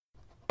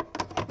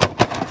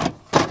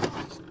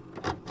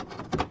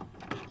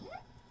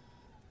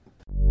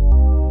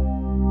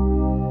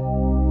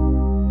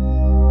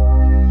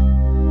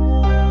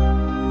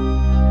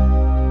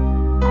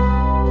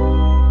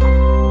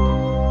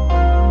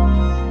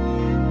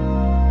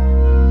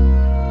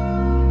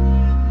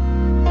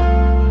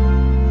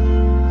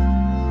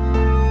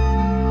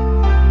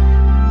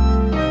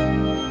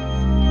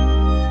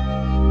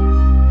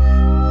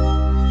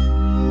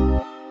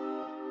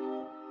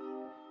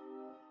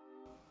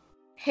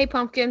Hey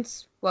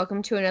pumpkins,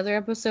 welcome to another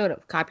episode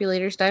of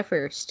Copulators Die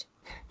First.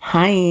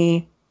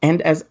 Hi.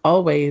 And as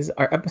always,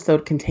 our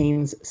episode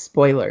contains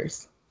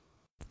spoilers.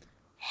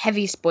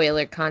 Heavy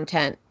spoiler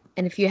content.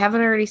 And if you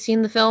haven't already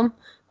seen the film,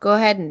 go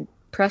ahead and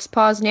press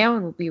pause now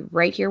and we'll be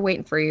right here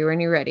waiting for you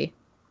when you're ready.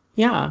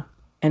 Yeah.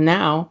 And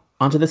now,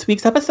 on to this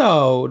week's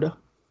episode.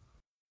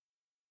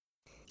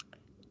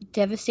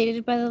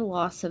 Devastated by the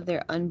loss of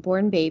their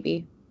unborn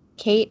baby,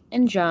 Kate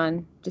and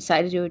John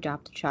decided to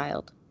adopt a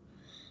child.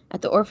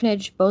 At the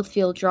orphanage, both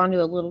feel drawn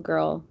to a little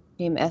girl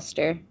named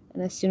Esther,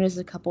 and as soon as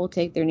the couple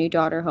take their new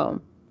daughter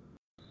home.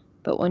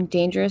 But when a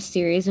dangerous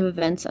series of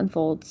events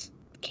unfolds,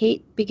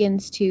 Kate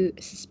begins to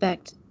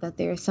suspect that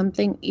there is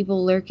something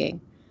evil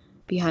lurking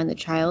behind the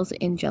child's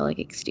angelic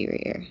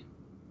exterior.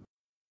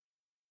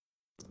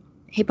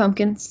 Hey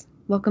pumpkins,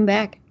 welcome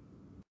back.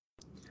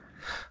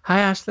 Hi,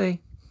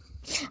 Ashley.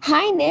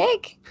 Hi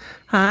Nick.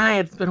 Hi,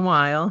 it's been a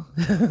while.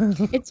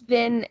 It's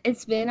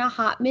been a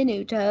hot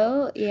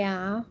minuto,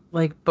 yeah.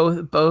 Like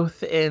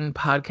both in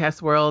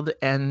podcast world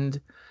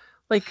and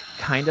like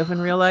kind of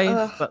in real life,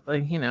 Ugh, but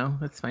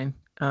it's fine.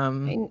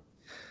 I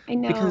I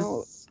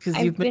know. Because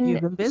I've you've been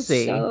been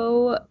busy.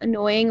 so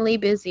annoyingly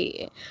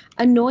busy,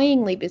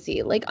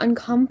 like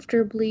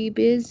uncomfortably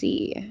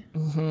busy.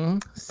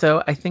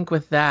 So I think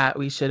with that,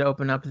 we should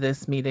open up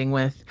this meeting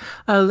with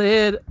a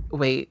lid.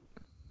 Wait,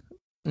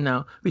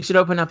 no, we should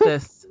open up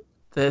this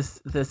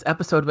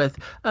episode with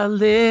a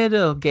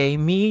little gay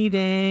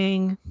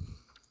meeting.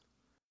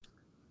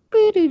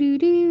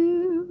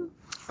 Boo-doo-doo-doo.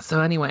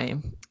 So anyway,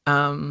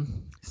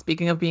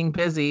 speaking of being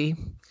busy,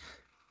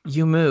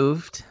 you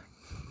moved.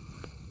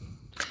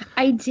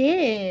 I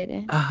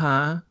did.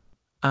 Uh-huh.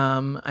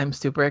 I'm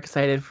super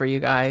excited for you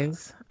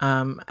guys.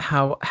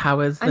 How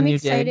is the I'm new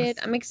excited. digs?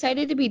 I'm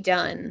excited to be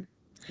done.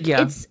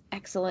 Yeah. It's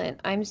excellent.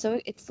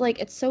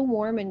 It's so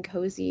warm and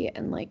cozy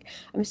and like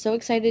I'm so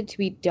excited to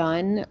be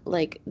done.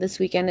 Like this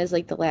weekend is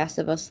like the last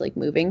of us like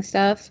moving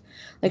stuff.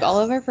 Like all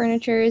of our Yes.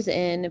 furniture is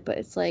in, but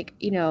it's like,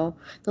 the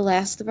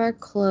last of our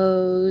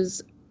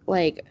clothes,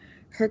 like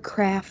her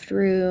craft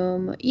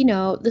room,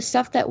 the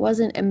stuff that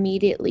wasn't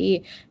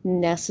immediately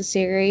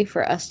necessary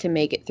for us to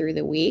make it through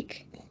the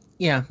week.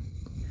 Yeah.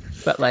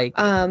 But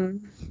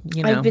Um,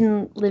 you know, I've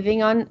been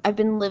living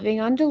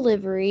on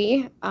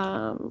delivery,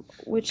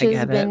 which I has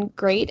get it. been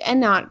great and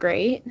not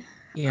great.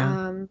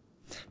 Yeah. Um,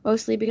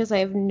 Mostly because I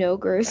have no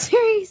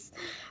groceries.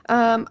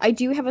 I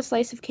do have a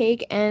slice of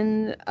cake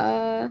and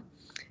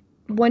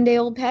 1 day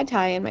old pad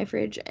thai in my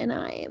fridge, and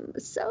I am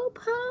so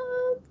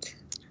pumped.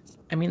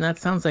 I mean, that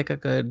sounds like a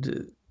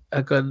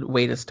good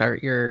way to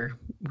start your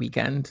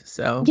weekend.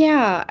 So,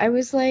 Yeah, I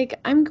was like,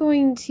 I'm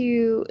going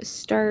to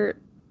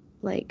start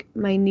like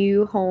my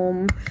new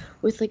home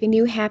with like a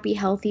new happy,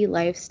 healthy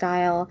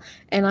lifestyle,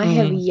 and I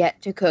have mm,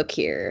 yet to cook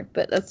here,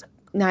 but that's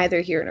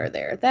neither here nor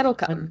there. That'll a,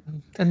 come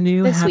a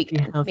new this happy,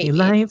 weekend, healthy maybe.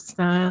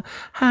 lifestyle,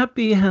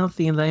 happy,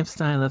 healthy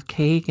lifestyle of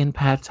cake and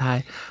pad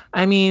thai.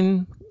 I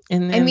mean,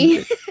 and I then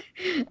mean,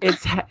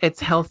 it's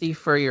healthy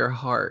for your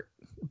heart,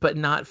 but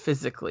not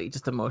physically,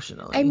 just I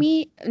emotionally.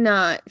 mean,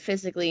 not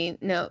physically.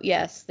 No,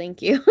 yes,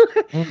 thank you.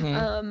 Hmm.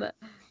 Um,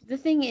 the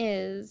thing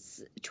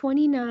is,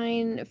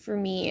 29 for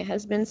me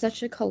has been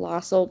such a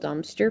colossal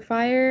dumpster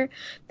fire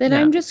that Yeah.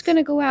 I'm just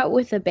gonna go out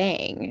with a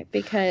bang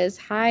because,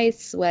 hi,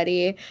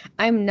 sweaty,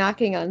 I'm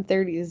knocking on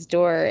 30's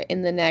door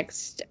in the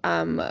next,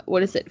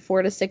 what is it,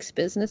 4 to 6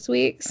 business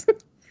weeks?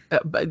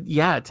 But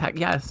yeah,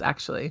 yes,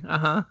 actually.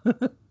 Uh-huh.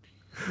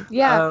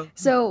 Yeah, um,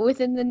 so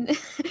within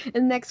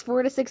the next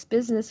 4 to 6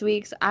 business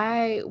weeks,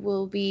 I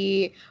will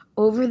be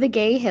over the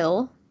gay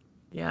hill.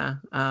 yeah.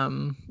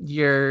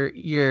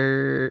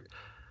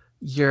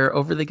 Your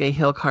over the gay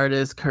hill card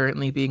is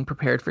currently being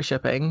prepared for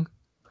shipping,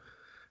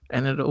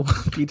 and it'll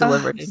be Oh,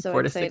 delivered I'm in so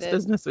 4 to 6 excited.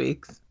 business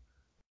weeks.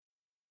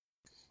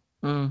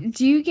 Mm.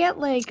 Do you get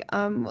like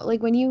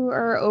when you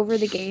are over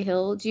the gay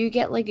hill, do you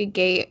get like a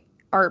gay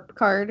ARP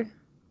card?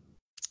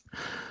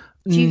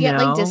 Do you get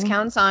like No,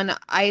 discounts on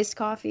iced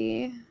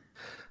coffee?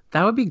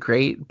 that would be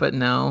great, but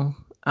no.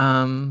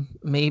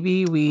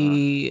 Maybe Oh,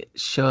 we damn.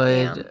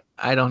 should,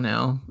 I don't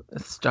know,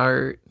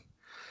 start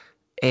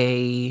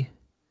a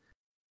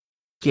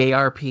gay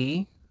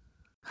RP,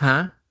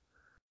 huh?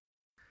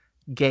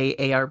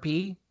 Gay ARP?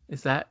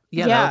 Is that?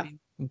 Yeah, that would Yeah,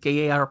 be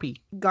gay ARP.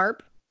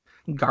 GARP.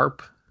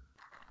 GARP.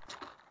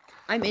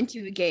 I'm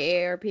into a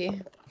gay ARP.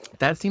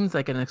 That seems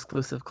like an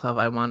exclusive club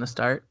I want to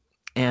start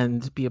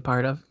and be a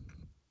part of.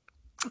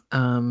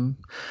 Um,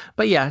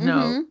 but yeah,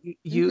 no, Mm-hmm.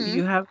 Mm-hmm.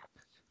 you have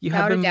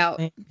Without a been doubt.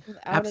 moving.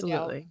 Without a doubt.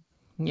 Absolutely.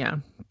 Yeah,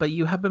 but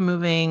you have been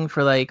moving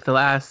for like the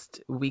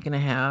last week and a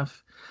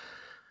half,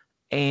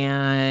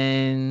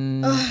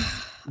 and Ugh,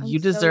 I'm you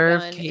so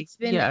deserve done. cake.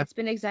 Yeah, It's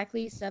been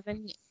exactly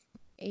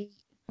 8.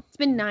 It's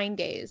been 9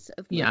 days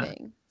of yeah.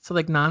 moving. So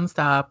like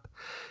nonstop,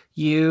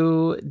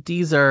 you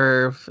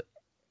deserve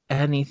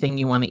anything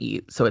you want to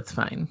eat, so it's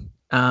fine.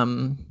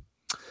 I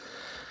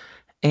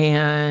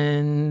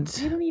And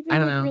don't I even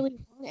don't like know. really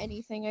want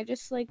anything. I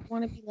just like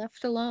want to be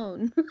left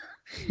alone. I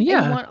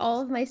Yeah, want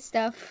all of my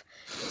stuff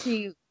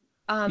to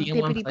be in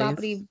one bippity place.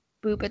 boppity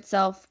boop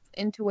itself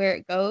into where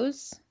it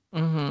goes.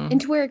 Mm-hmm.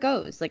 Into where it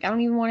goes. Like I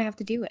don't even want to have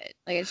to do it.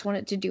 Like I just want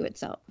it to do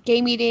itself.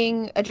 Gay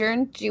meeting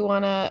adjourned. Do you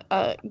want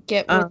to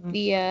get with Um,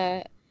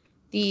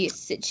 the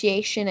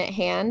situation at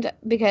hand?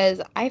 Because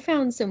I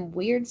found some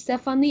weird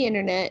stuff on the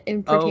internet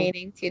in oh,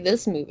 pertaining to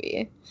this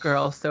movie.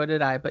 girl, so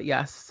did I. But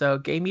yes, so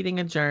gay meeting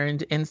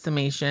adjourned. In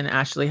summation,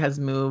 Ashley has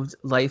moved.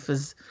 Life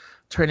is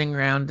turning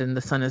around and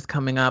the sun is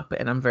coming up,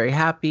 and I'm very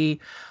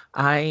happy.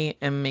 I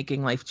am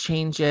making life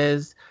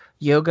changes.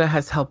 Yoga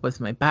has helped with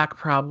my back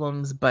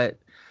problems, but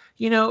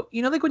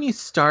like when you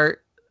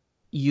start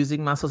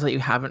using muscles that you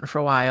haven't for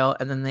a while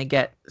and then they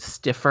get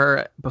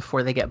stiffer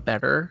before they get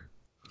better.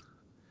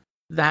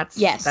 That's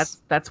Yes.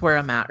 that's that's where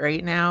I'm at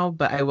right now,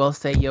 but I will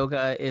say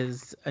yoga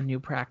is a new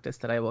practice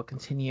that I will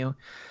continue.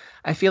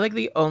 I feel like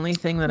the only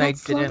thing that I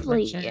That's didn't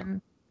lovely.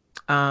 mention,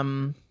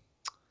 um,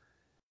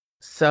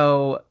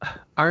 so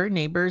our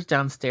neighbors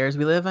downstairs,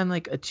 we live on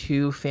like a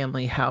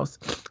two-family house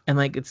and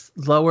like it's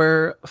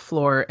lower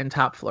floor and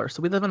top floor.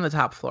 So we live on the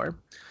top floor.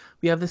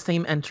 We have the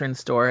same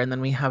entrance door and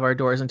then we have our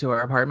doors into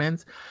our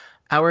apartments.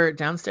 Our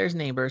downstairs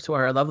neighbors, who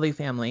are a lovely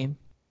family,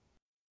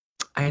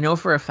 I know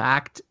for a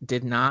fact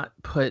did not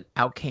put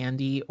out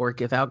candy or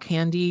give out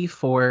candy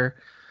for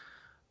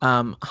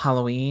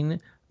Halloween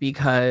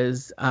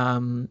because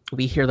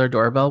we hear their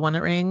doorbell when it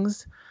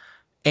rings.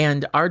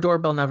 And our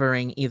doorbell never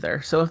rang either.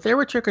 So if there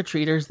were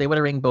trick-or-treaters, they would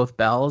have rang both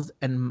bells,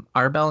 and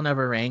our bell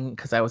never rang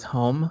because I was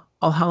home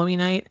all Halloween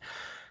night.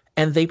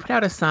 And they put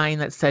out a sign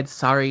that said,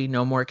 "Sorry,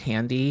 no more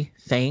candy.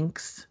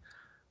 Thanks."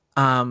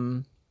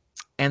 Um,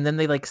 and then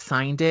they like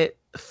signed it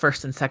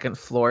first and second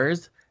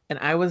floors. And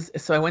I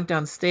went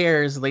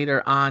downstairs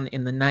later on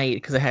in the night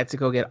because I had to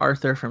go get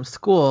Arthur from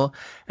school.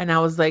 And I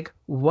was like,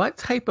 what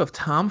type of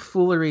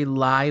tomfoolery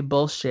lie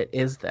bullshit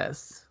is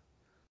this?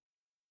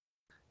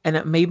 And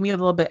it made me a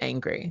little bit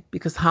angry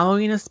because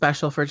Halloween is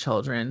special for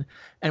children.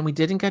 And we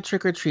didn't get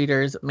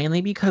trick-or-treaters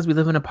mainly because we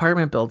live in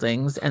apartment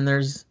buildings and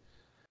there's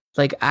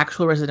like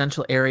actual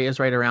residential areas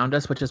right around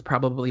us, which is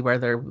probably where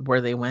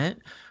they went.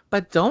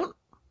 But don't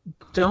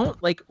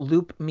like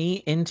loop me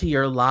into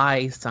your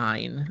lie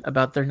sign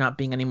about there not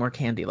being any more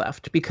candy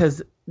left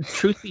because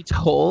truth be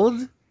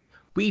told,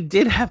 we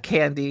did have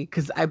candy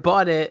because I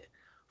bought it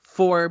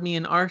for me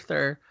and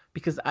Arthur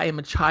because I am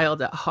a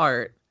child at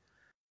heart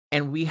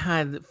and we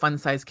had fun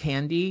size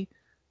candy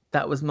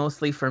that was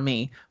mostly for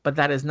me, but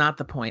that is not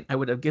the point. I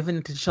would have given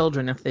it to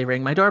children if they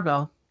rang my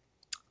doorbell.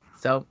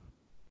 So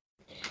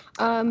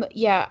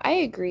Yeah, I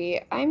agree.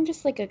 I'm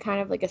just like a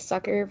kind of like a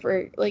sucker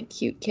for like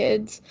cute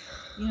kids,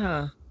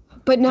 yeah.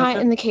 but But not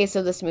in the case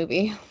of this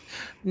movie.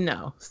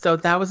 no. So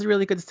that was a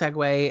really good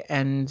segue,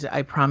 and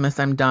I promise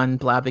I'm done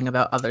blabbing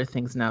about other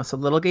things now. So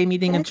little gay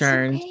meeting That's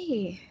adjourned.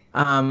 okay.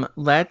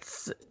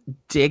 Let's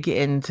dig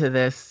into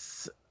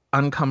this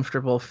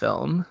uncomfortable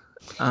film.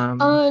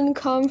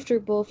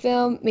 Uncomfortable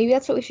film. Maybe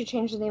that's what we should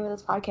change the name of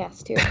this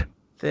podcast to.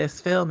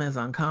 This film is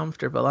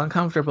uncomfortable,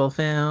 uncomfortable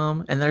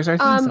film, and there's our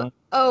theme song.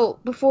 Oh,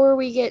 before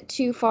we get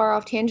too far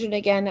off tangent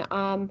again,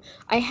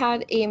 I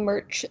had a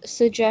merch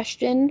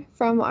suggestion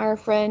from our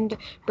friend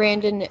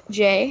Brandon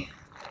J.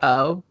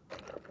 Oh,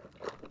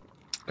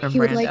 from He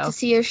would like to Brando.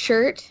 see a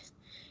shirt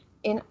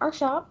in our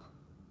shop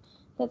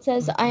that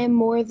says, I am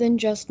more than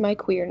just my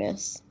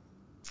queerness.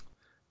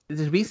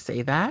 Did we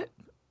say that?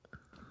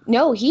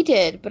 No, he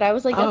did, but I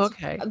was like, Oh, that's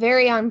okay.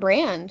 very on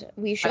brand.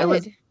 We I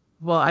was, should.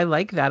 well, I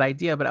like that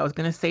idea, but I was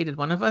gonna say, did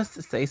one of us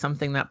say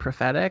something that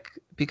prophetic?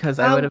 Because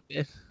I would Um, have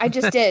been. I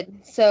just did,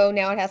 so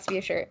now it has to be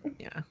a shirt.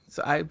 Yeah.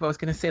 So I was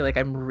gonna say like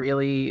I'm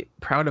really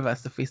proud of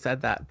us if we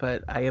said that,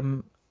 but I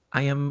am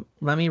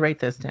let me write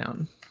this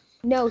down.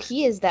 No,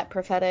 he is that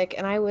prophetic,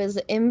 and I was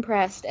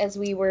impressed as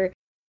we were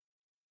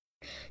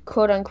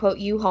quote unquote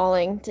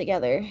U-hauling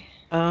together.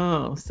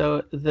 Oh,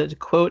 so the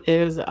quote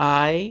is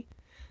I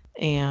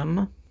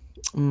am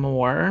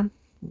more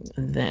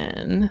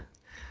than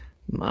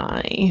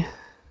my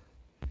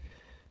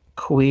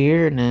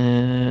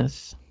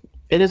queerness.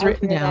 It is I'll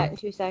written hear that down. in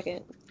 2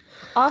 seconds.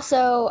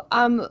 Also,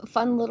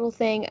 fun little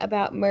thing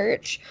about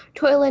merch.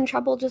 Toil and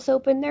Trouble just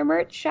opened their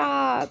merch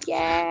shop. They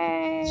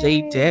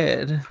Yay!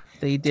 did.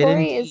 They did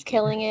Tori is indeed.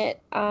 killing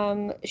it.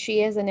 She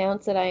has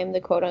announced that I am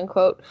the quote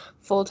unquote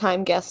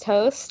full-time guest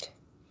host.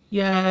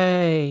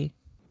 Yay.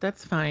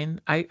 That's fine.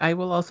 I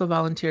will also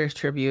volunteer as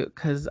tribute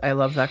because I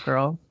love that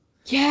girl.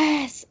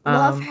 Yes,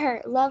 love Um,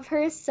 her. Love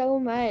her so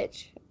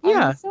much. I'm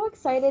yeah, so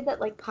excited that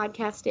like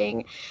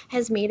podcasting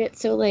has made it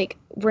so like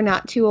we're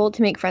not too old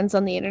to make friends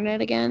on the internet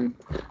again.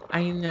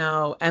 I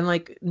know. And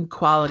like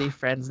quality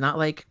friends, not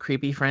like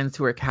creepy friends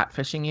who are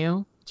catfishing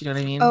you. Do you know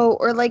what I mean? Oh,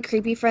 or like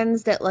creepy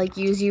friends that like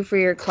use you for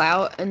your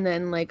clout and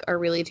then like are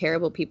really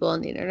terrible people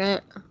on the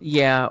internet.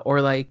 Yeah,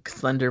 or like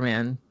Slender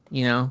Man,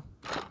 you know?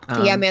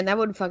 Yeah, Um, man, that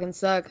would fucking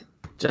suck.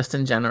 just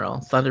in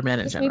general, Slender Man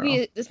in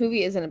general. This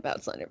movie isn't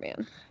about Slender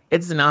Man.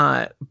 It's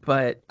not,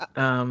 but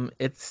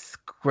it's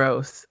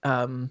gross.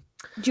 Do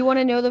you want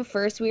to know the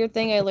first weird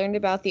thing I learned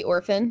about The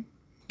Orphan?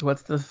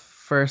 What's the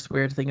first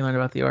weird thing you learned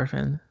about The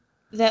Orphan?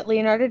 That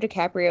Leonardo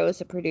DiCaprio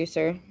is a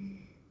producer.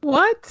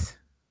 What?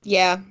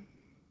 Yeah.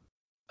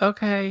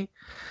 Okay.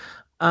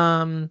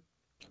 July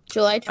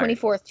all right.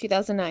 24th,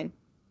 2009.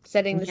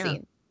 Setting the Yeah.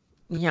 scene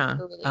Yeah.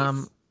 for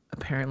release.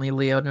 Apparently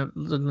Leonardo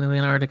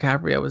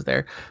DiCaprio was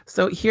there.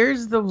 So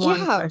here's the one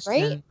Yeah, right?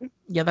 question.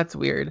 Yeah, that's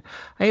weird.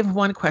 I have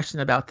one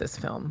question about this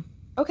film.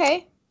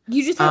 Okay.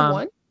 You just have Um,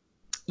 one?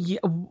 yeah,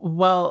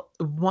 well,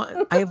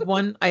 I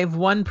have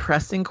one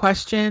pressing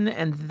question,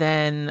 and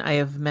then I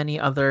have many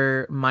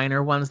other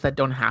minor ones that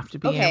don't have to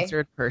be Okay.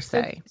 answered per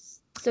So se.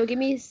 so give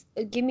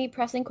me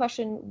pressing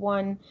question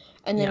 1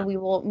 and Yeah. then we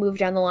will move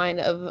down the line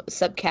of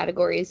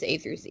subcategories A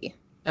through Z.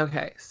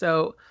 Okay.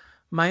 So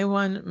my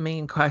one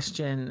main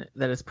question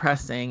that is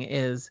pressing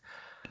is,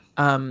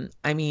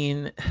 I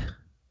mean,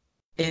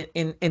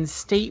 in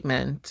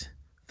statement,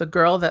 the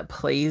girl that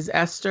plays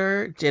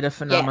Esther did a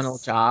phenomenal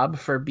Yes. job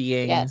for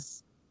being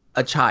Yes.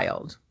 a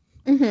child.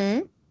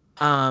 Mhm.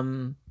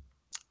 Um,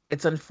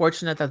 it's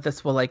unfortunate that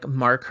this will like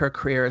mark her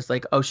career as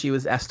like, oh, she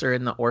was Esther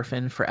in The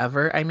Orphan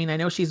forever. I mean, I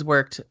know she's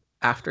worked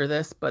after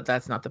this, but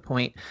that's not the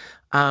point.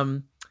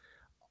 Um,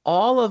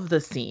 all of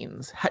the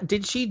scenes,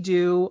 did she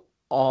do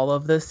all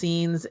of the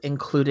scenes,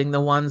 including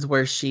the ones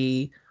where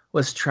she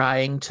was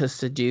trying to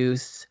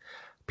seduce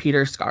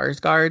Peter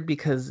Skarsgård?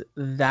 Because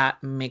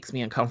that makes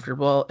me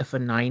uncomfortable if a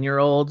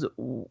 9-year-old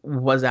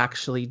was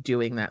actually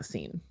doing that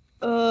scene.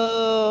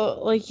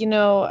 Like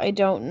I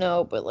don't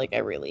know, but like I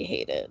really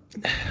hate it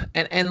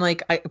And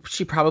like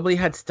she probably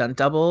had stunt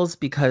doubles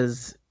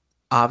because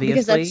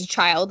because that's obviously,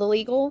 child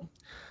illegal.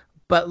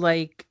 but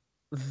like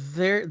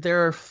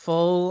there are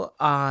full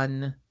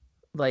on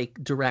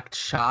like direct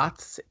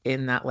shots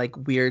in that like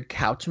weird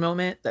couch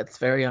moment that's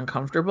very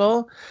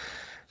uncomfortable.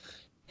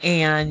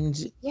 And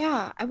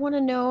Yeah, I want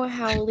to know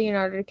how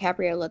Leonardo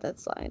DiCaprio let that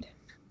slide.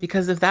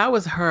 because if that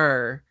was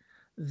her,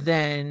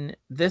 then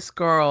this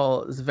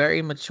girl is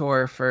very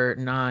mature for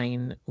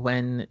 9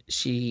 when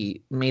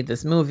she made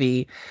this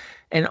movie.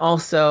 And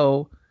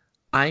also,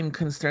 I'm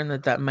concerned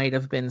that that might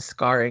have been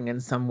scarring in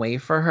some way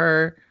for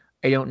her.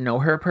 I don't know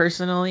her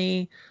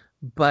personally,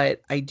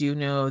 but I do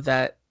know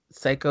that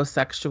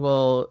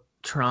psychosexual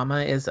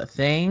trauma is a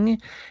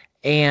thing,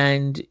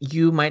 and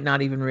you might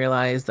not even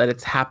realize that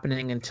it's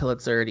happening until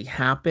it's already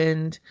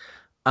happened.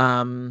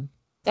 Um,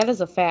 That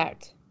is a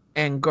fact.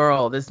 and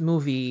girl, this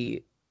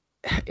movie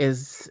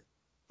is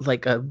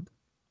like a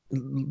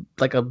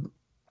like a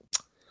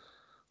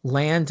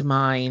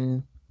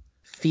landmine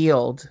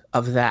field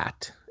of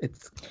that.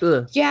 It's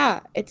ugh. Yeah,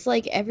 it's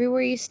like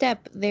everywhere you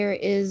step, there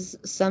is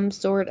some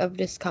sort of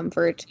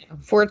discomfort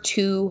for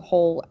 2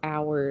 whole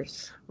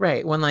hours.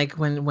 Right. When like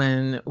when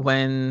Vera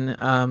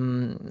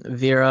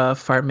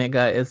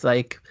Farmiga is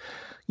like,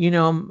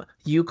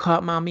 you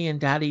caught mommy and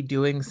daddy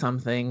doing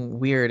something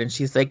weird, and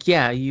she's like,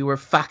 yeah, you were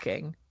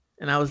fucking.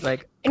 And I was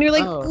like, And you're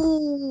like, oh,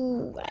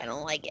 ooh, I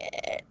don't like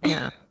it.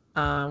 yeah.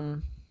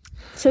 Um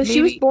So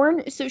she was maybe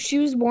born, so she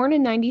was born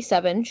in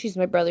 97. She's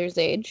my brother's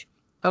age.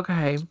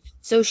 okay.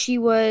 So she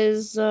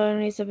was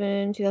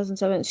 97,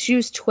 2007. She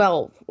was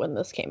 12 when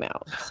this came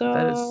out.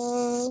 That is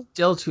So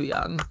still too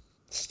young.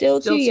 still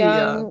too Still too young.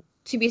 young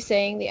to be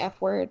saying the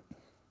F word.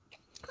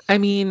 I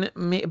mean,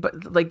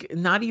 but like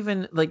not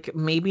even like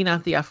maybe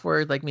not the F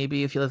word, like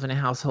maybe if you live in a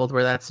household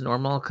where that's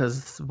normal,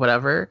 because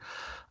whatever.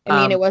 I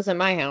mean, it Um, wasn't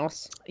my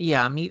house.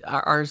 yeah,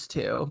 ours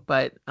too,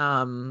 but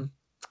the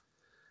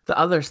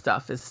other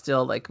stuff is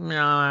still like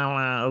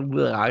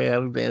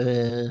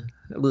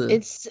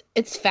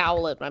It's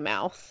foul in my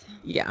mouth.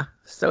 yeah.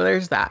 So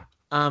there's that.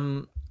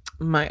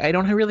 My I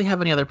don't really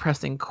have any other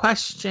pressing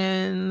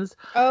questions,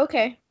 Oh,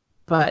 okay.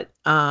 but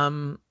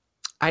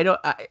I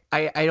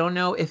don't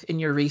know if in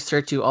your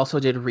research you also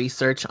did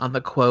research on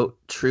the quote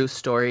true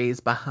stories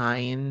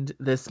behind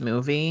this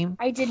movie.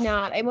 I did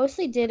not. I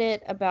mostly did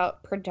it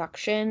about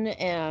production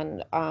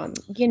and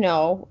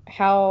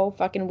how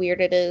fucking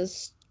weird it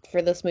is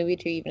for this movie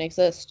to even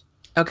exist.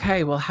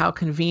 Okay, well, how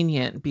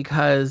convenient,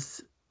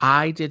 because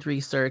I did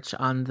research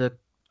on the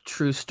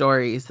true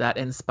stories that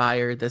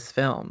inspired this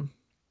film.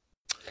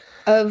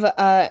 Of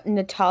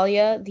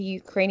Natalia, the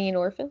Ukrainian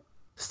orphan.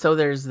 So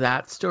there's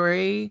that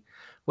story,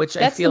 which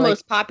I That's the feel like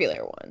most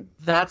popular one.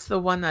 that's the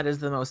one that is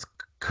the most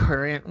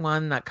current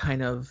one that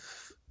kind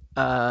of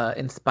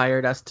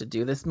inspired us to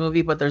do this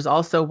movie. But there's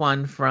also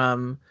one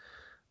from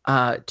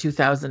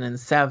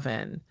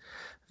 2007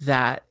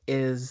 that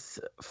is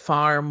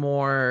far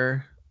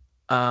more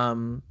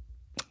um,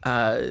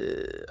 uh,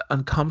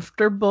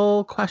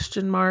 uncomfortable,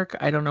 question mark.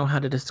 I don't know how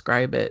to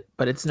describe it,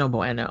 but it's no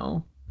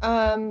bueno.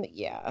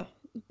 Yeah.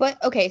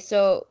 But okay,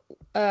 so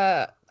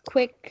uh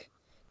quick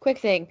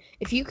thing.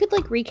 If you could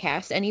like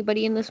recast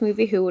anybody in this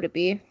movie, who would it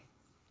be?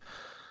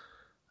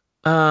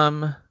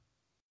 Um,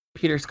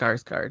 Peter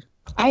Skarsgård.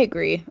 I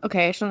agree.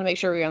 Okay, I just want to make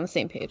sure we're on the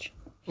same page.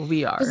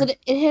 We Because are.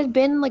 it had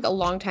been like a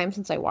long time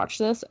since I watched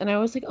this, and I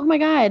was like, oh my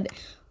God.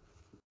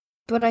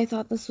 But I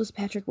thought this was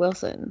Patrick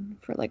Wilson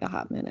for like a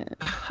hot minute.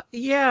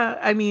 Yeah,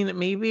 I mean,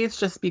 maybe it's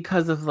just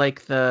because of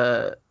like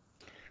the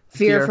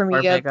Fear Vera for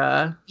me, yep.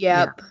 Farmiga. Yeah.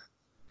 Yep.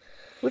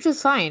 Which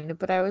is fine,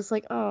 but I was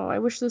like, oh, I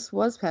wish this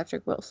was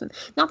Patrick Wilson.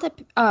 Not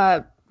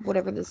that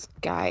whatever this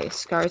guy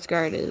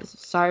Skarsgård is.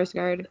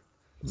 Sarsgaard.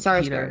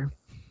 Sarsgaard. Peter.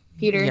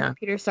 Yeah.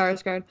 Peter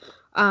Sarsgaard.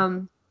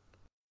 Um,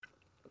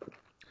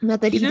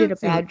 Not that He he did a didn't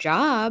seem bad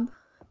job,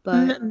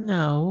 but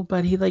no,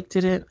 but he like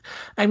didn't.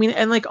 I mean,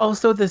 and like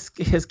also this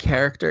his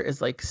character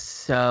is like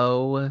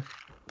so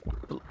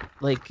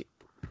like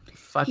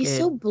he's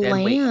so fucking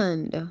dead weight.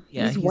 bland.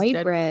 Yeah, He's he's white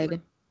dead.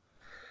 bread.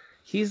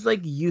 He's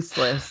like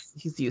useless.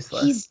 He's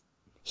useless. He's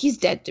he's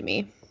dead to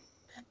me.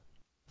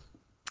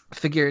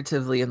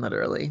 Figuratively and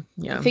literally.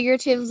 Yeah.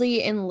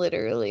 Figuratively and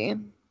literally.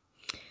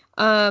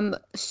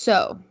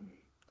 So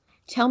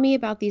tell me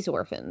about these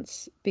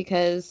orphans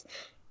because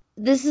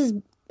this is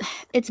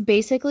it's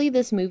basically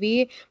this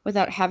movie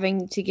without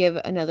having to give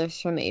another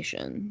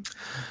summation.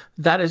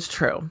 That is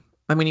true.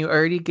 I mean, you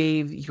already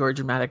gave your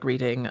dramatic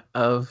reading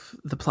of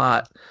the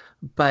plot,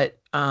 but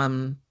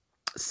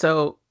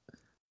so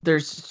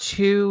there's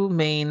two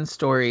main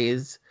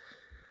stories,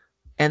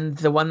 and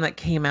the one that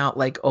came out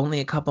like only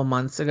a couple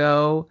months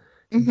ago,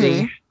 they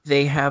Mm-hmm.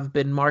 they have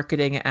been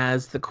marketing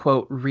as the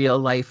quote real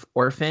life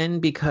orphan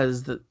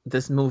because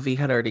this movie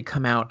had already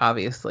come out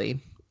obviously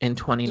in Yeah,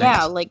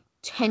 2019. like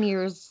 10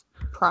 years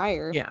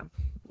prior, Yeah.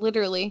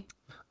 literally.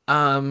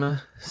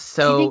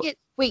 Do you think So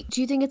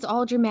do you think it's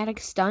all a dramatic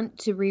stunt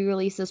to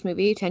re-release this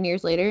movie 10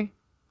 years later?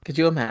 could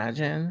you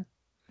imagine?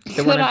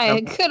 They want to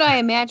drum Could I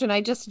imagine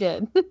I just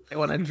did? they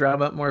want to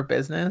drum up more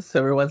business. So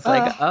everyone's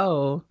like, uh,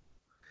 "Oh,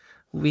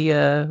 we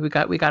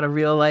got a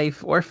real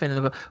life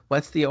orphan.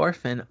 What's the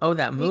orphan? Oh,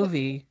 that we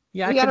movie.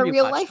 Yeah, I we got could a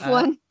real rewatch life that.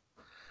 one.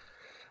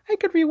 I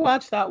could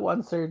rewatch that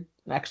once or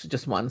actually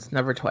just once,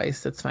 never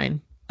twice. It's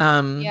fine.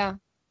 Um, Yeah.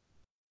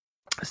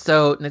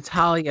 so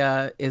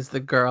Natalia is the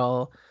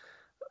girl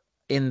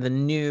in the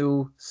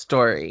new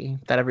story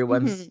that Hmm.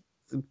 everyone's,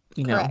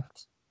 you know,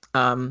 Correct.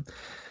 um,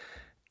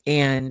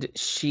 and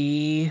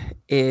she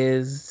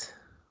is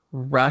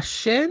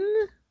Russian?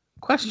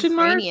 Question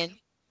mark? Ukrainian.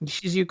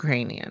 She's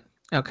Ukrainian.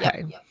 Yep.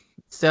 Okay.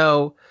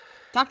 So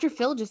Dr.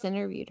 Phil just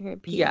interviewed her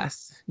at P.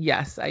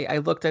 yes. I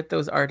looked at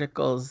those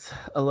articles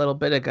a little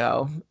bit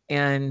ago,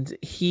 and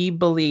he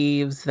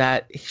believes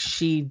that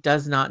she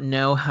does not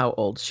know how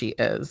old she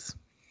is.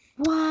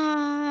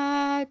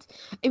 What?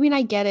 I mean,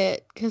 I get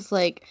it because,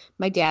 like,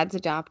 my dad's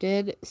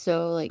adopted,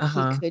 so, like,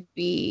 he Uh-huh. could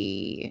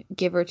be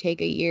give or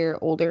take a year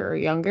older or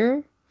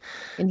younger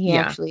than he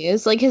Yeah. actually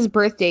is. Like, his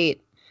birth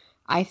date,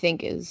 I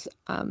think, is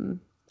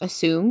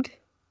assumed.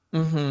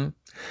 Mm-hmm.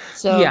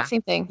 So, Yeah.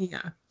 same thing.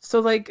 Yeah. So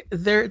like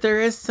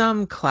there is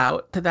some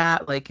clout to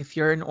that. Like if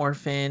you're an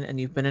orphan and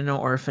you've been in an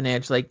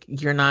orphanage, like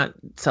you're not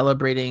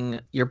celebrating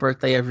your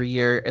birthday every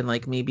year and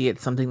like maybe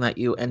it's something that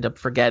you end up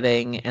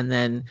forgetting and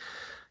then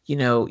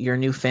your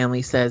new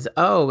family says,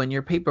 "Oh, in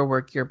your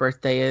paperwork, your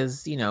birthday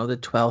is, the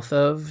 12th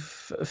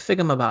of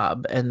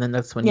Figamabob," and then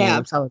that's when Yeah.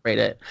 you celebrate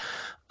it.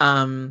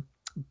 Um,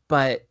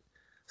 but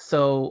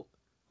so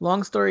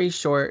long story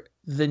short,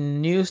 the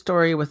new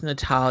story with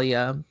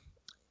Natalia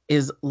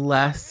is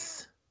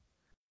less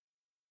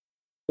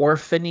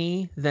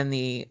orphany than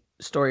the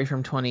story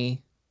from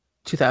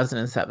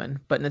 2007.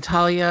 But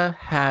Natalia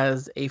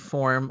has a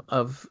form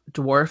of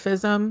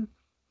dwarfism,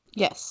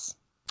 Yes.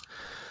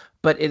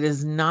 but it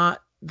is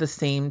not the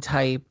same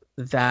type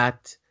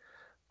that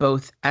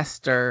both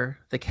Esther,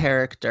 the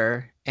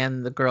character,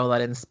 and the girl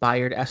that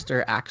inspired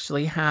Esther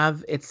actually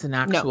have. It's an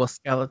No. actual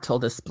skeletal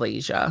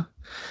dysplasia.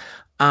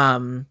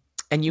 Um,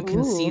 and you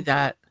can see Ooh.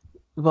 that.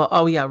 Well,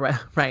 oh yeah, right,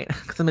 right.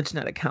 Because I'm a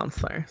genetic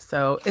counselor.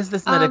 So, is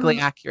this medically Um,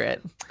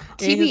 accurate?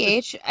 Is this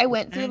TBH, I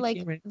went through like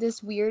accurate?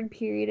 this weird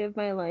period of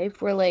my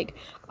life where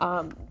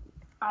um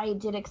I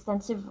did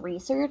extensive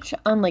research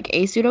on like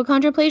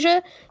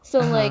achondroplasia. So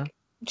Uh-huh. like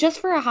just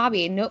for a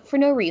hobby, for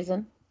no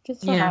reason,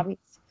 just for Yeah, hobbies.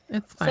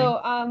 it's fine.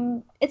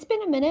 So it's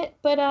been a minute,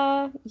 but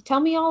tell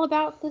me all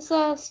about this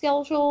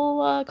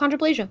skeletal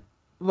chondroplasia.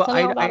 Well, Tell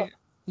me all about it.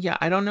 yeah,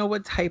 I don't know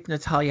what type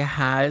Natalia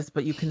has,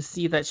 but you can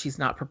see that she's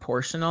not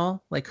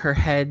proportional. Like her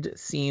head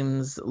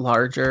seems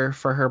larger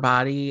for her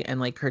body, and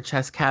like her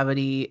chest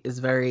cavity is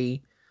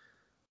very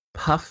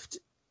puffed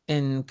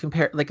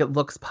like it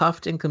looks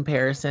puffed in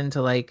comparison to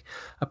like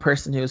a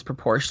person who is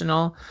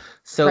proportional.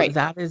 So Right.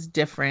 that is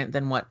different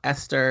than what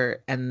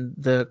Esther and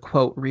the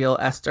quote real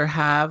Esther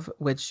have,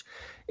 which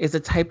is a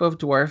type of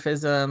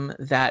dwarfism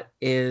that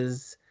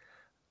is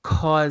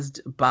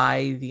caused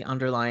by the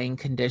underlying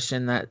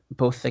condition that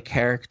both the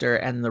character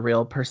and the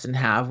real person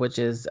have, which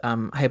is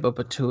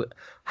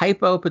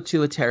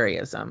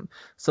hypopituitarism.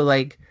 So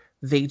like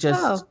they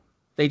just Oh.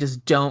 they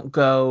just don't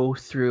go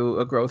through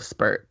a growth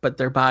spurt, but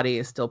their body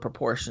is still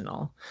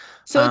proportional.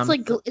 So it's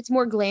like So it's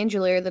more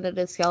glandular than it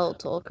is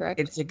skeletal,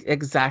 correct?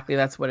 exactly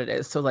that's what it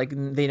is. So like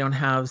they don't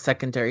have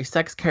secondary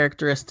sex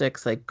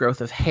characteristics like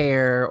growth of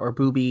hair or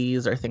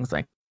boobies or things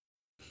like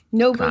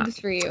No that. boobs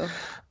for you.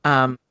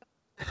 Um,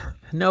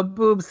 no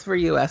boobs for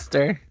you,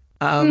 Esther.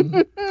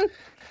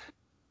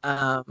 Um,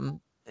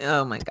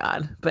 oh my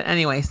God. But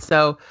anyway,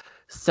 so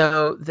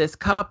this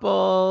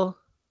couple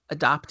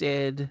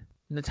adopted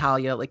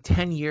Natalia like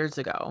 10 years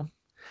ago.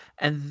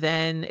 And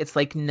then it's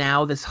like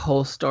now this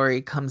whole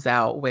story comes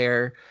out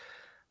where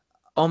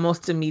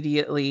almost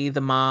immediately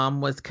the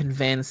mom was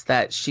convinced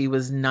that she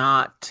was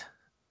not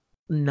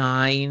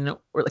 9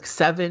 or like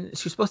 7.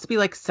 She was supposed to be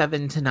like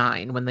 7 to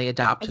 9 when they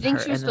I adopted think her,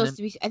 she was and then supposed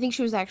to be. I think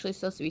she was actually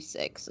supposed to be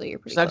 6. So you're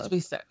pretty she's actually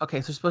close. set.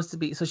 Okay, so she's supposed to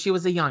be. So she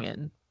was a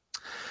youngin,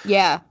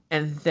 Yeah.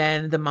 and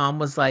then the mom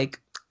was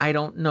like, "I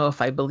don't know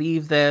if I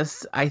believe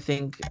this. I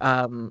think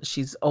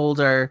she's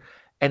older."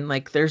 And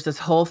like, there's this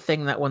whole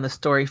thing that when the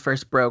story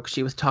first broke,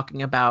 she was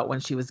talking about when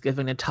she was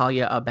giving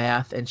Natalia a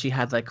bath and she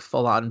had like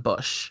full on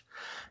bush.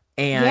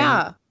 And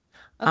Yeah.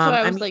 That's what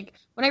I I was mean, like.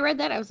 When I read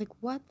that, I was like,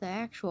 what the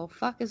actual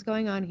fuck is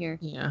going on here?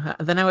 yeah,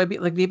 then I would be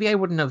like, maybe I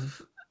wouldn't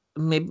have,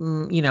 maybe,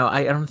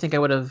 I don't think I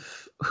would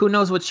have, who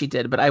knows what she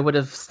did, but I would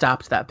have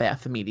stopped that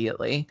bath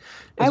immediately,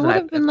 I is what would I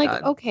have would been have like,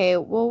 done. okay,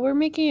 well, we're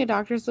making a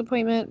doctor's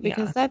appointment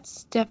because Yeah,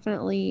 that's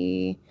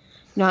definitely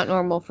not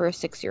normal for a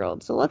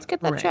 6-year-old. So let's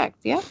get that right. checked.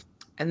 Yeah.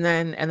 And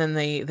then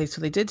they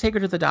did take her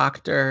to the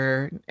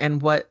doctor,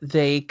 and what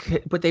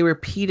they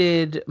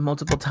repeated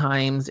multiple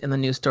times in the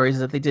news stories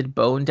is that they did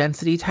bone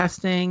density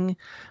testing.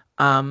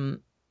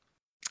 Um,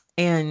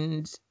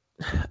 and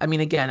I mean,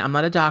 again, I'm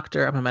not a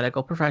doctor, I'm a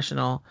medical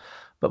professional,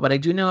 but what I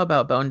do know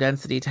about bone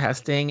density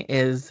testing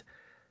is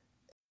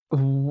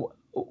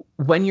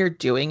when you're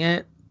doing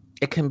it,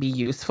 it can be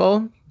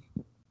useful,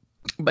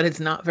 but it's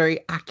not very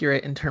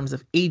accurate in terms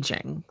of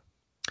aging.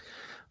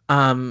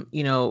 Um,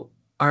 you know,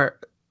 our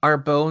our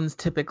bones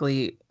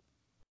typically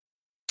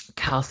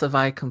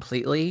calcify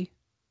completely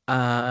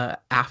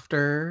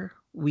after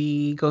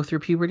we go through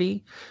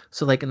puberty.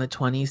 So like in the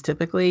 20s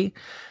typically.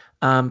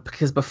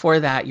 Because before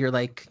that you're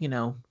like,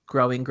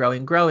 growing,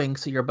 growing, growing.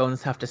 So your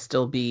bones have to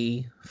still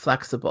be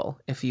flexible,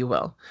 if you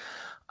will.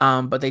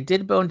 But they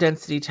did bone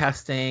density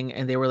testing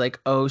and they were like,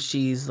 oh,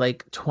 she's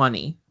like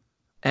 20.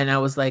 And I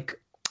was like,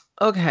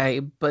 okay,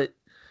 but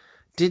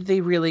did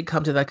they really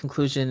come to that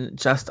conclusion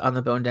just on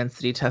the bone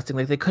density testing?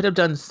 Like they could have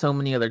done so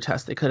many other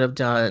tests. They could have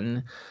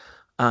done,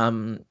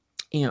 um,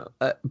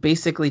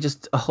 basically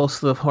just a whole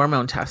slew of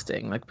hormone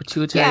testing, like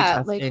pituitary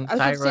Yeah. Like, testing, I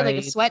was about to say, like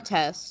a thyroid, sweat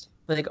test.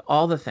 like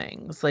all the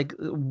things. Like,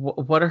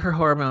 what are her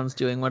hormones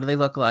doing? What do they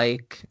look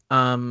like?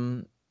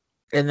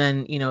 And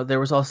then, there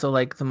was also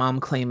like the mom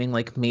claiming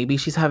like maybe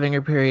she's having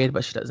her period,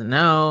 but she doesn't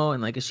know.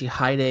 And like, is she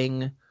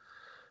hiding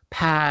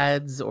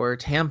pads or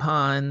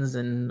tampons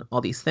and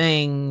all these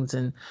things?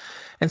 And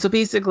so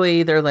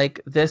basically, they're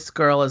like, this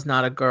girl is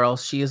not a girl.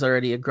 She is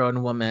already a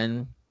grown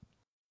woman.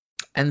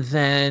 And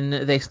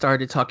then they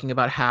started talking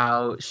about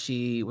how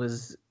she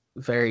was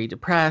very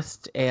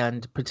depressed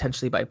and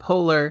potentially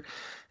bipolar.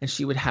 And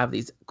she would have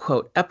these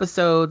quote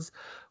episodes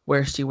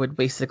where she would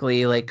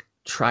basically like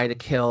try to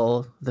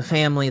kill the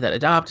family that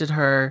adopted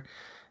her.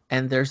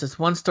 And there's this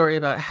one story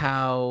about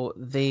how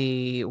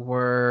they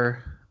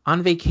were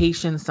on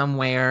vacation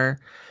somewhere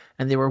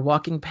and they were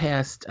walking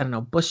past, I don't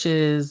know,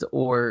 bushes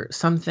or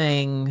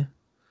something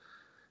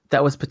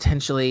that was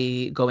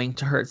potentially going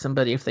to hurt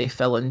somebody if they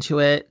fell into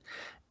it.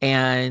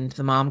 And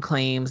the mom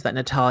claims that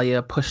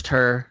Natalia pushed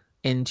her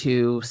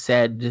into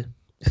said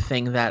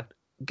thing that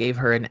gave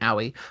her an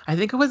owie. I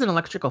think it was an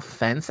electrical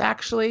fence,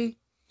 actually.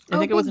 I Oh,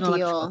 think it was big an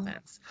electrical deal.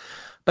 fence.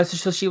 But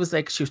so she was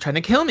like, she was trying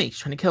to kill me. She's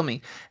trying to kill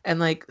me. And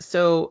like,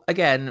 so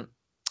again,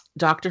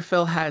 Dr.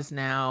 Phil has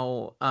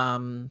now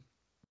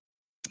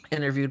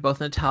interviewed both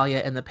Natalia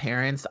and the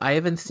parents. I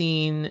haven't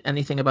seen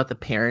anything about the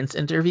parents'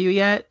 interview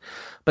yet,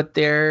 but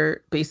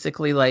they're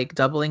basically like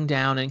doubling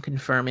down and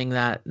confirming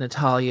that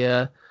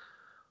Natalia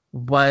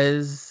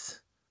was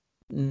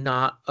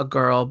not a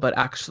girl, but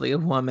actually a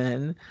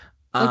woman.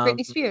 Like Um,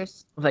 Britney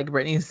Spears. like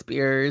Britney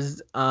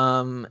Spears,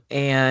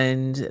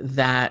 and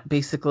that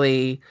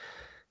basically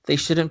they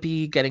shouldn't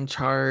be getting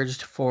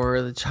charged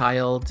for the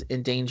child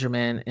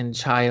endangerment and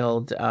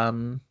child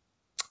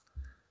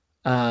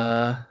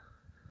uh,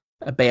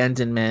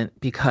 abandonment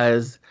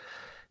because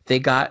they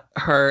got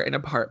her an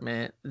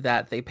apartment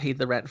that they paid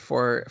the rent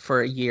for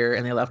a year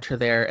and they left her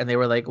there and they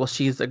were like, well,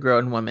 she's a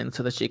grown woman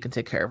so that she can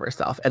take care of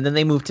herself. And then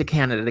they moved to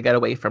Canada to get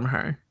away from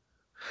her.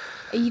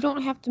 You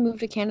don't have to move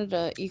to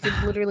Canada. You could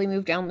literally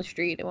move down the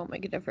street. It won't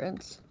make a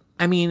difference.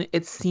 I mean,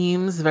 it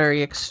seems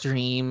very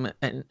extreme,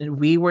 and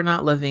we were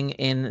not living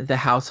in the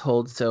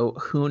household, so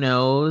who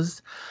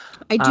knows?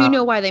 I do Um,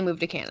 know why they moved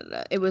to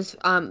Canada. It was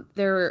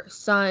their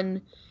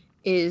son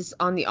is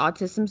on the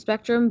autism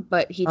spectrum,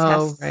 but he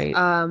oh, tests right.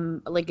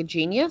 like a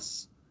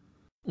genius.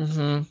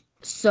 Hmm.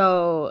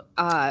 So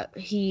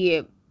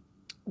he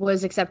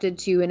was accepted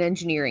to an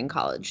engineering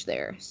college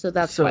there. So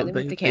that's why So they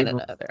moved to they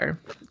moved Canada. there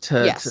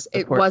to Yes,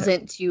 it support him.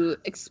 wasn't to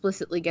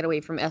explicitly get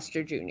away from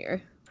Esther Jr.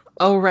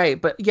 Oh, right.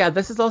 But yeah,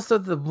 this is also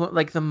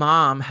like the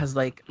mom has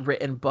like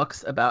written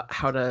books about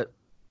how to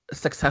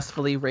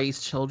successfully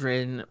raise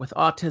children with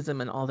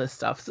autism and all this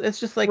stuff. So it's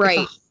just like it's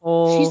a Right.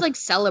 She's whole, like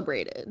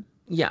celebrated.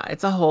 yeah,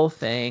 it's a whole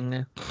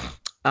thing.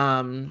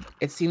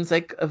 It seems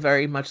like a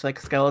very much like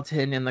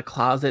skeleton in the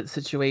closet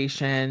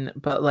situation,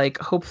 but like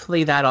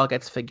hopefully that all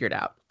gets figured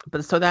out.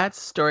 But so that's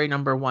story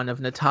number one of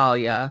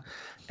Natalia,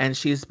 and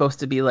she's supposed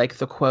to be like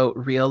the quote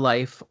real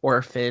life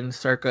orphan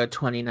circa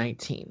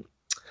 2019.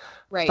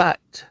 Right.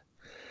 But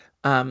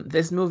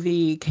this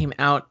movie came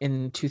out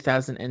in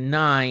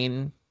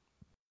 2009,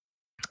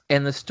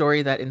 and the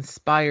story that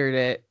inspired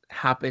it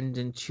happened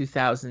in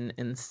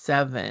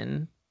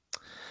 2007.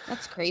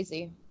 That's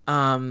crazy.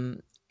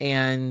 And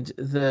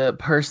the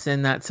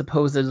person that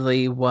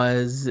supposedly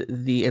was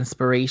the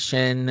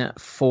inspiration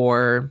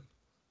for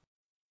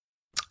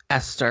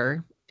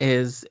Esther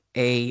is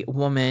a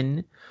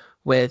woman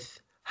with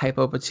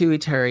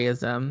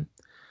hypopituitarism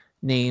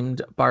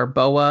named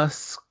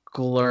Barboa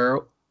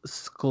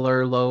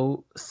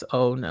Sclerlo.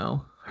 Oh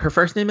no. Her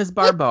first name is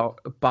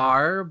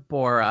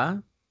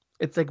Barbora.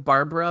 It's like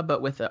Barbara,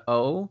 but with an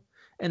O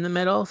in the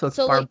middle. So it's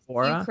like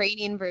Barbora.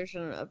 Ukrainian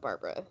version of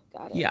Barbara.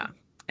 Got it. Yeah.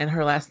 And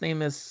her last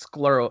name is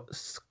Skurlova.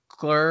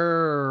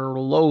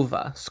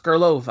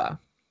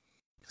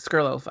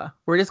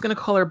 We're just going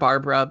to call her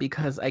Barbara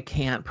because I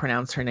can't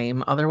pronounce her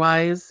name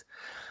otherwise.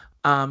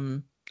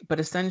 But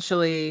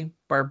essentially,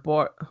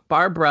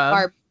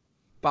 Barbara,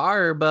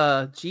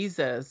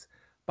 Jesus.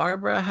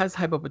 Barbara has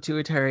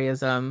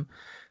hypopituitarism.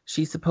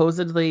 She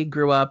supposedly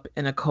grew up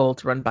in a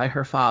cult run by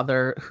her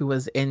father who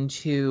was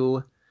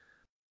into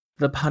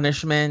the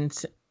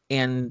punishment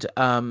and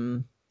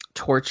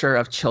torture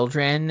of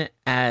children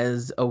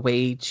as a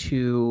way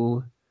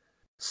to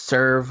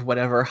serve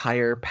whatever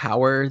higher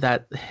power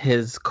that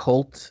his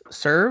cult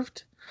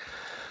served.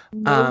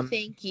 No,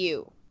 thank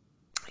you.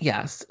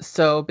 Yes.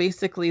 So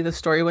basically, the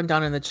story went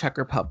down in the Czech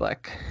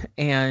Republic.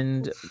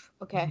 And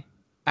okay.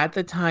 At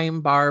the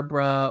time,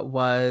 Barbara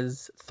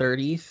was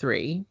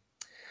 33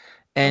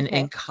 and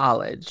in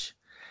college.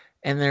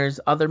 And there's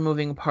other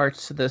moving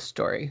parts to this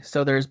story.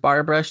 So there's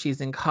Barbara. She's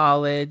in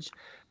college.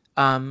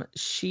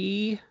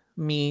 She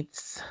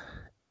meets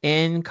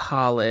in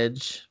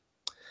college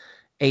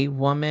a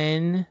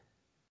woman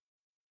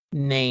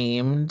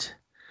named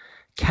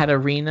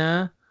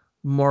Katerina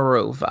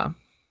Morova.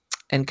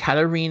 And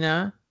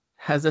Katerina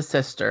has a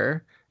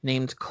sister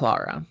named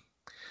Clara.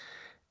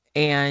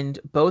 And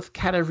both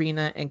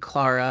Katerina and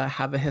Clara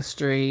have a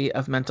history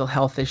of mental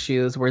health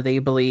issues where they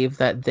believe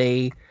that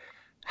they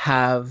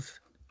have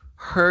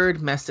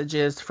heard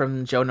messages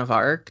from Joan of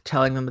Arc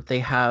telling them that they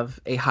have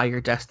a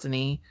higher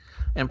destiny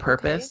and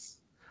purpose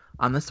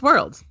on this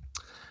world.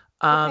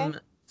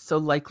 So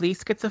likely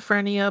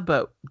schizophrenia,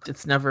 but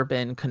it's never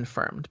been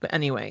confirmed. But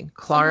anyway,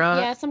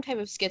 Clara... some type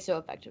of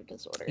schizoaffective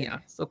disorder. Yeah.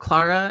 So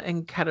Clara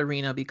and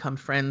Katerina become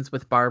friends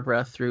with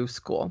Barbara through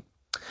school.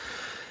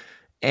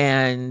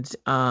 And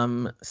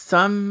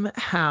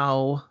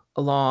somehow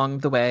along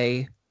the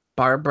way,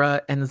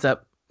 Barbara ends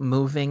up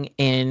moving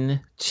in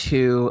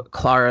to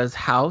Clara's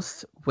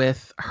house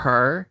with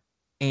her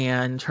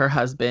and her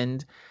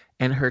husband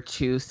and her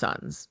 2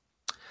 sons.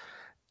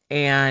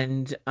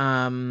 And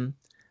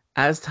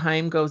as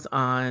time goes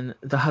on,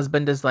 the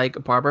husband is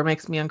like, Barbara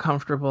makes me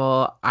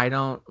uncomfortable. I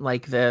don't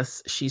like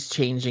this. She's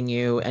changing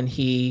you. And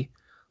he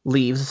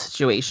leaves the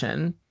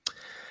situation.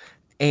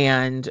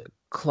 And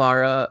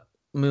Clara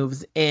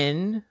moves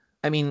in.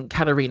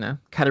 Katerina.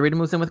 Katerina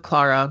moves in with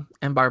Clara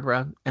and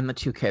Barbara and the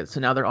 2 kids. So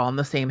now they're all in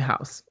the same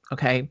house.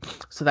 Okay.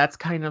 So that's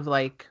kind of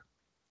like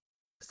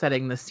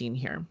setting the scene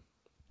here.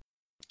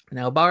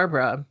 Now,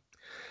 Barbara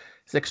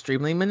is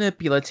extremely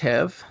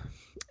manipulative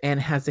and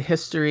has a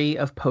history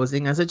of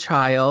posing as a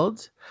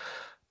child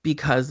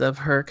because of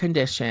her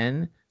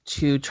condition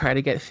to try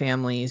to get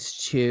families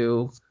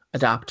to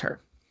adopt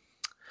her.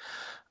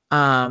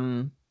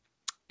 And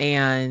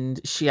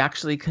she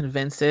actually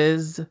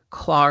convinces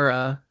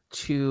Clara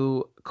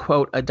to,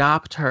 quote,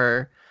 adopt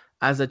her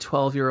as a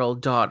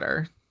 12-year-old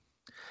daughter.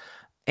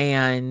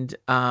 And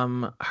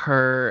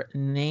her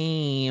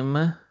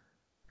name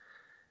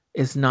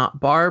is not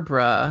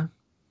Barbara,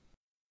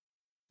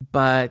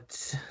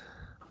 but...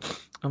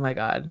 Oh my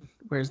God,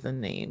 where's the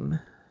name?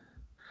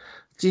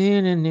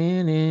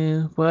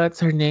 What's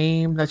her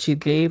name that she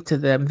gave to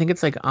them? I think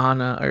it's like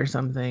Anna or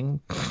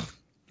something.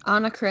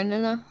 Anna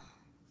Karenina?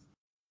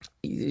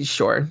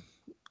 Sure.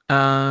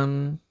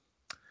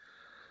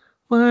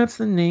 What's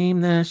the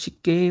name that she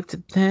gave to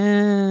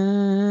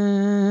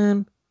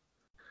them?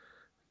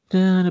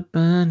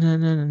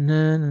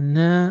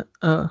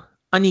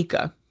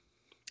 Anika.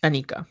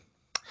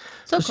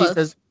 So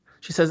close.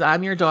 She says,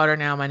 I'm your daughter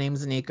now. My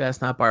name's Anika.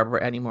 It's not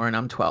Barbara anymore, and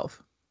I'm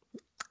 12.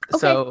 Okay.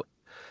 So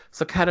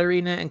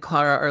Katerina and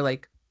Clara are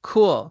like,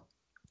 cool.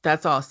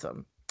 That's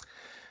awesome.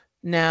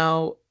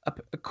 Now,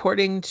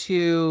 according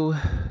to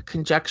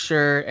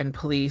conjecture and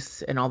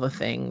police and all the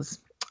things,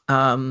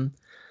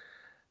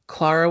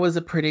 Clara was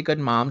a pretty good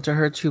mom to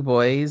her 2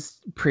 boys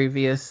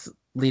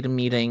previously to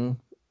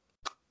meeting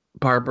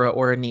Barbara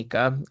or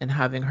Anika and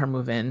having her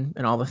move in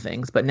and all the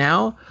things. But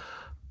now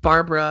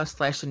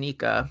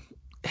Barbara/Anika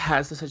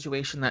has the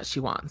situation that she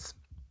wants.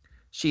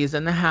 She is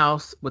in the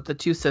house with the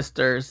 2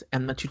 sisters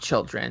and the 2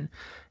 children.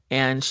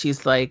 And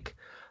she's like,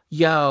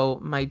 yo,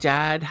 my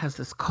dad has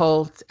this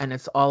cult and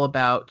it's all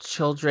about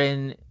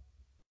children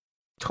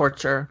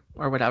torture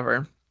or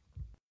whatever.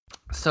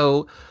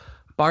 So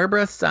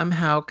Barbara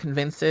somehow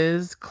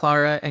convinces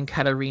Clara and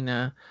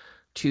Katerina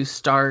to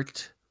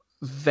start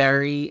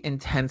very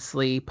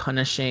intensely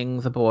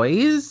punishing the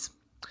boys.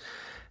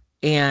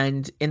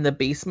 And in the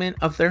basement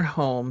of their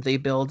home, they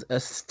build a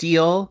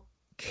steel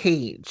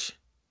cage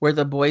where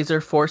the boys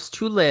are forced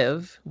to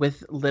live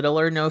with little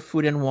or no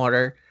food and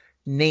water,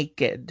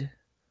 naked.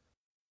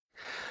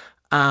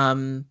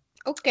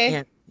 Okay.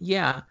 And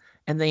yeah,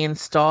 and they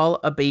install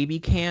a baby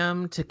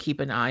cam to keep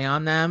an eye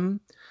on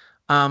them.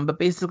 But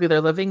basically,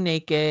 they're living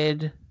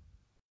naked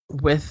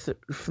with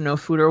no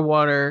food or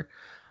water,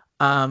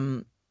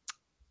 um,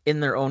 in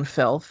their own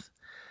filth.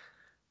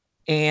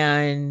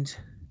 And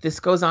this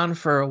goes on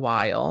for a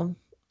while.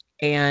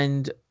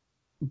 And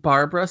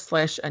Barbara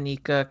slash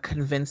Anika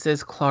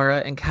convinces Clara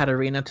and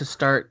Katerina to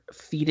start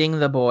feeding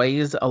the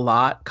boys a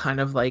lot,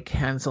 kind of like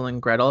Hansel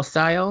and Gretel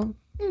style,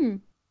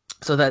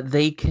 so that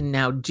they can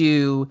now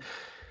do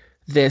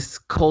this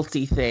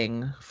culty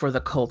thing for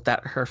the cult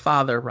that her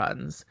father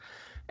runs.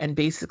 And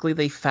basically,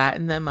 they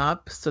fatten them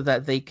up so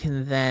that they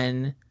can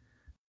then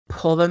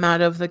pull them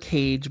out of the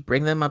cage,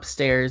 bring them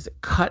upstairs,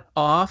 cut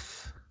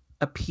off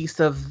a piece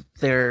of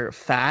their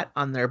fat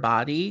on their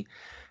body,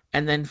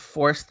 and then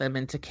force them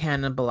into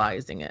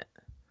cannibalizing it.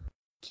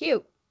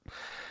 Cute.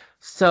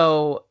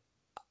 So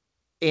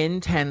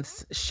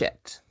intense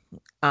shit.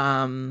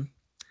 And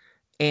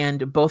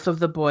both of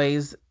the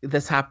boys,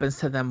 this happens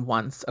to them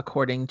once,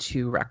 according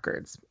to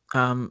records.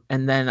 And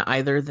then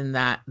either than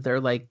that, they're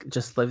like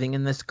just living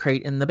in this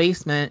crate in the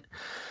basement.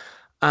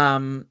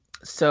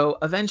 So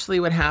eventually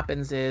what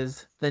happens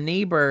is the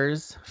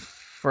neighbors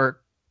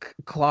for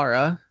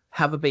Clara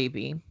have a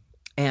baby,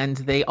 and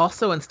they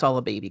also install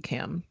a baby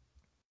cam.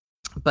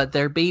 But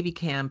their baby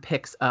cam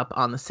picks up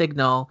on the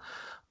signal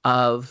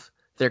of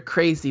their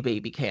crazy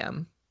baby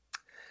cam.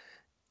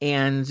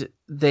 And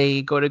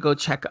they go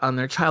check on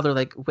their child. They're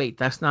like, wait,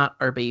 that's not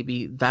our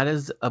baby. That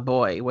is a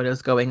boy. What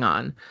is going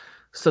on?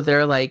 So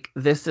they're like,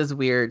 this is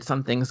weird.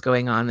 Something's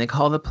going on. They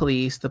call the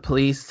police. The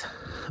police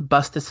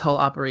bust this whole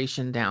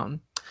operation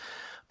down.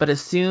 But as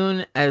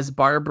soon as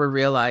Barbara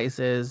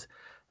realizes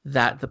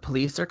that the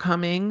police are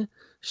coming,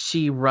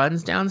 she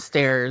runs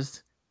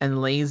downstairs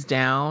and lays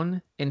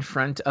down in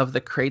front of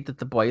the crate that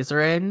the boys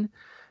are in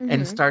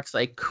and starts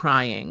like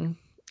crying.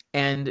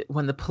 And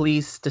when the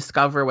police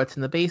discover what's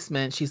in the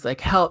basement, she's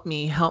like, help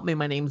me,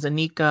 my name's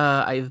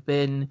Anika. I've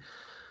been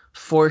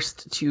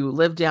forced to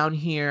live down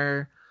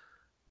here.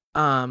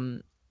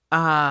 I'm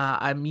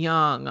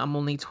young. I'm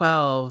only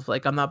 12.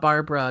 Like, I'm not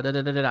Barbara. Da,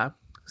 da, da, da, da.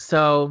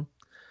 So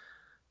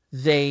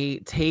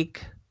they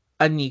take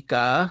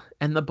Anika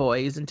and the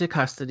boys into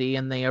custody,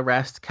 and they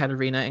arrest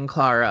Katerina and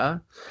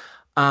Clara.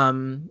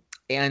 And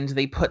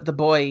they put the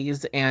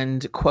boys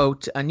and,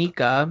 quote,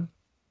 Anika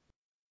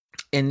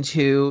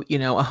into,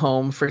 a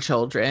home for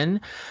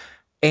children.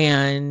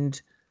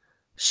 And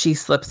she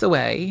slips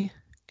away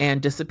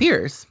and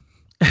disappears.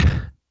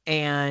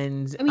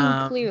 And I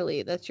mean,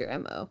 clearly that's your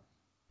MO.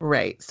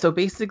 Right. So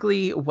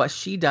basically what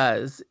she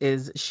does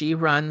is she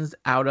runs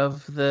out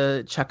of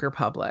the Czech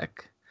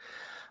Republic.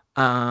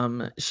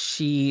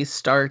 She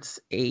starts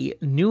a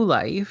new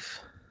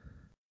life.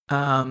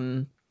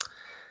 And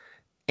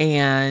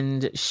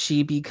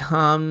she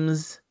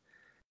becomes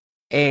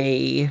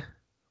a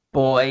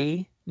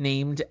boy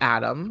named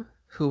Adam,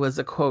 who was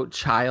a, quote,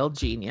 child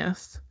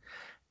genius.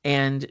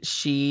 And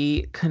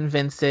she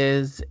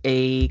convinces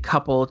a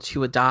couple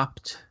to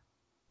adopt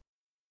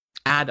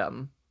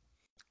Adam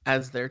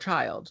as their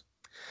child.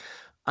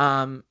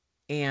 And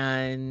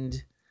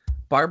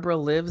Barbara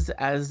lives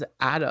as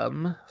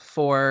Adam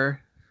for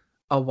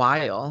a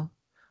while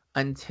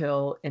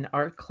until in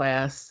art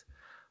class,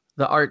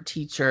 the art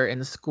teacher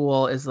in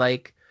school is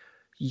like,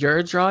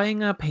 you're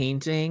drawing a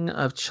painting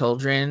of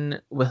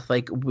children with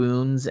like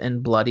wounds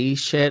and bloody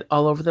shit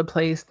all over the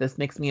place. This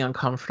makes me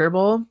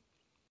uncomfortable.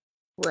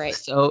 Right.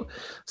 So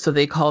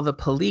they call the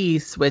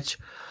police, which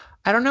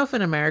I don't know if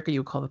in America you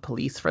would call the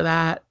police for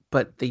that,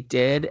 but they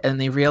did. And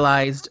they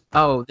realized,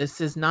 oh,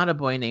 this is not a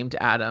boy named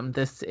Adam.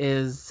 This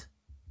is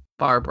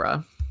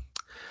Barbara.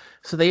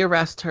 So they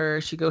arrest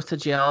her. She goes to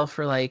jail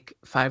for like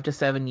 5 to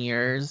 7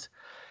 years.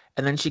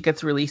 And then she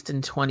gets released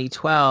in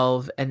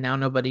 2012, and now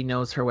nobody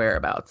knows her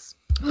whereabouts.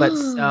 But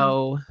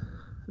so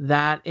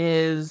that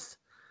is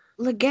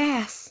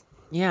Lagasse.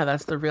 Yeah,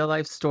 that's the real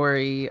life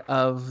story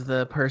of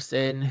the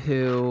person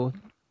who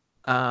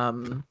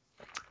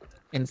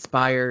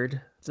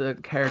inspired the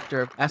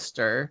character of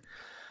Esther.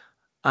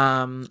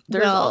 I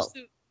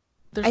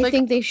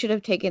think they should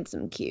have taken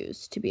some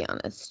cues, to be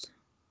honest.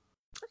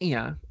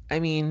 Yeah, I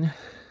mean,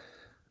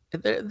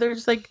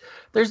 there's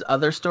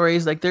other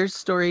stories. Like, there's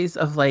stories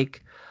of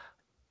like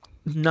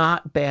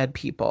not bad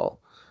people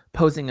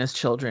posing as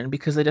children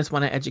because they just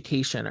want an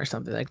education or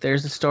something. Like,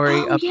 there's a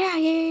story of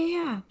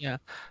yeah.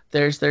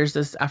 There's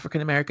this African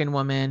American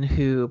woman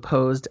who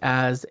posed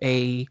as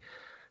a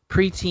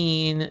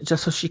preteen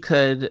just so she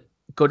could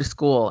go to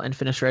school and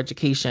finish her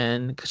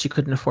education because she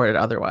couldn't afford it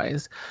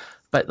otherwise.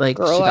 But like,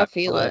 girl, I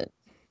feel it.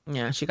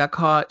 Yeah, she got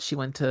caught. She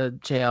went to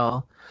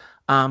jail.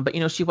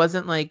 But she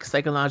wasn't like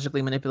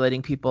psychologically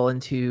manipulating people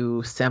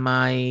into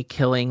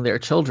semi-killing their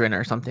children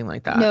or something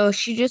like that. No,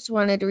 she just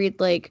wanted to read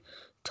like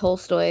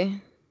Tolstoy.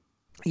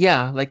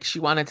 Yeah, like she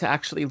wanted to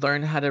actually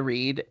learn how to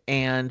read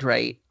and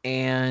write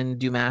and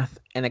do math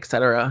and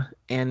etc.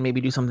 and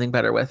maybe do something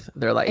better with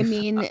their I life.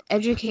 mean,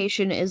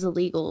 education is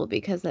illegal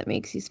because that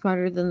makes you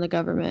smarter than the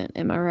government.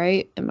 Am I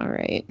right? Am I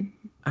right?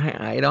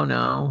 I don't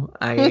know.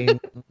 I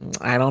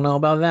don't know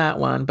about that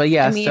one. But I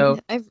yeah, mean, so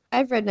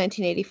I've read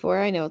 1984.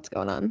 I know what's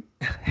going on.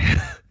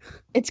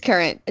 It's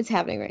current. It's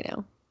happening right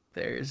now.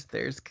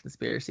 there's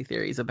conspiracy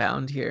theories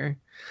abound here.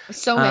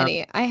 So Um,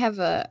 many. I have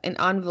an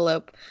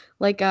envelope.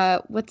 Like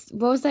what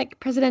was that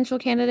presidential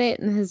candidate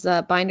and his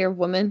binder of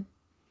women?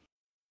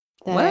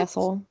 That what?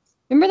 asshole.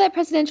 Remember that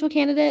presidential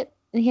candidate?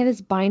 And he had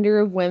his binder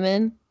of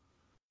women.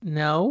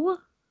 No?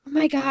 Oh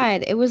my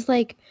God. It was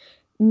like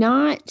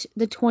not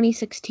the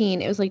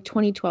 2016. It was like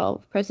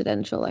 2012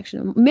 presidential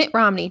election. Mitt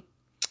Romney.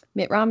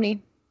 Mitt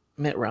Romney.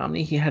 Mitt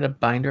Romney, he had a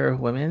binder of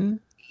women.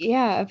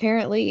 Yeah,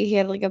 apparently he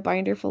had like a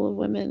binder full of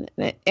women.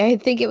 And I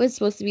think it was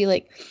supposed to be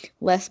like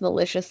less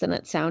malicious than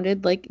it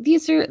sounded. Like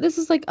this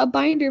is like a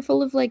binder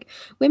full of like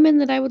women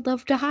that I would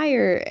love to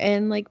hire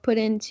and like put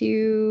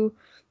into,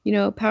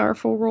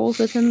 powerful roles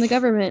within the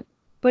government.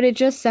 But it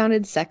just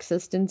sounded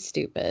sexist and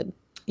stupid.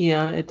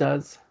 Yeah, it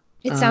does.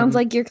 It sounds Um,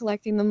 like you're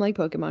collecting them like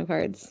Pokemon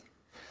cards.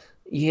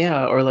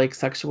 yeah, or like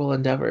sexual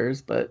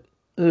endeavors, but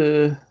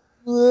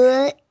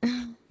What?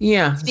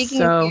 yeah,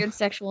 Speaking of so weird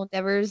sexual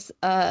endeavors,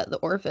 The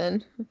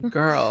Orphan.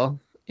 girl,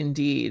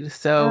 indeed.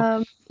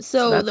 So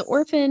So the that's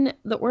orphan,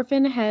 the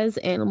orphan has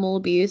animal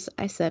abuse.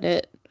 I said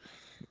it.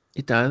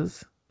 it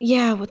does.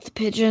 Yeah, with the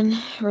pigeon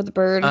or the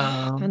bird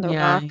and the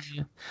Yeah, rock.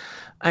 yeah.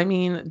 I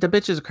mean, the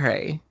bitch is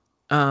cray.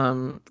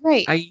 Um,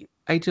 Right.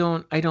 I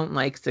don't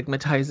like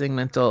stigmatizing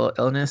mental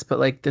illness, but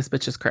like this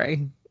bitch is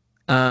cray.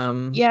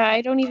 Um, Yeah,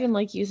 I don't even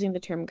like using the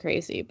term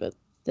crazy, but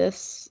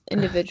this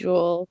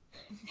individual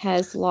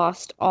has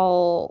lost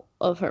all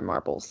of her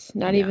marbles.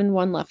 Not yeah. even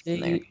one left in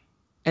there. They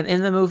and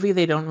in the movie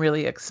they don't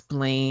really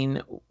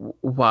explain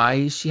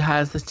why she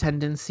has this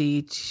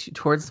tendency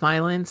towards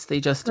violence.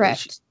 They just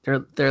Correct.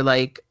 they're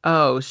like,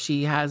 "Oh,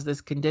 she has this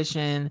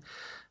condition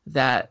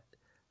that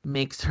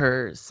makes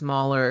her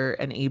smaller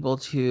and able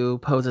to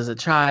pose as a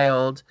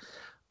child,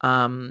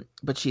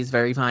 but she's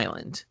very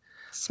violent.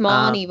 Small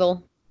and Um,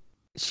 evil.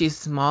 she's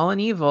small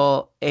and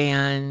evil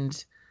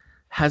and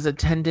has a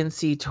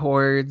tendency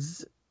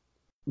towards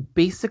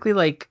basically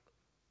like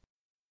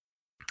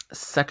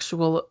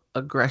sexual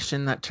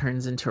aggression that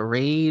turns into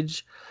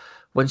rage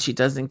when she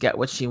doesn't get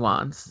what she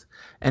wants.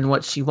 And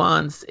what she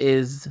wants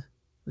is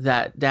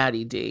that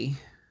daddy D.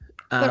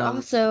 But Um,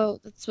 also,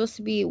 it's supposed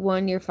to be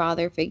one your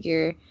father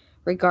figure,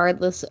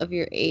 regardless of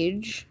your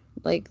age.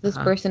 Like this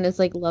uh, person is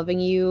like loving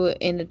you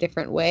in a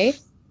different way.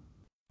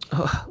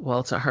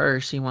 well, to her,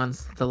 she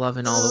wants the love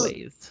in all the Ugh.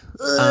 ways.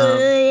 Um,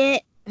 Ugh.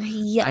 I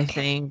Yuck.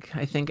 think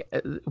I think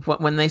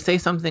when they say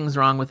something's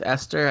wrong with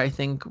Esther, I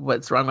think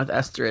what's wrong with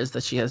Esther is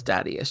that she has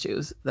daddy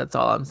issues. That's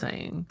all I'm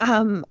saying.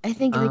 I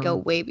think they go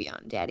Um, way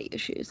beyond daddy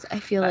issues. I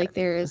feel I, like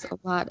there is a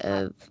lot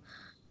of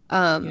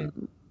yeah,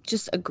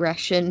 just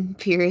aggression,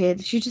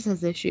 period. She just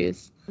has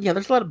issues. yeah.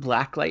 There's a lot of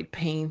blacklight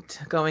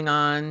paint going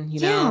on.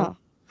 Yeah.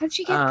 How'd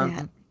she get that?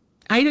 Um,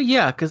 I do,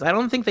 yeah, because I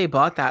don't think they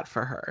bought that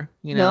for her.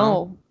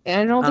 No. And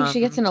I don't think she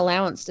gets Um, an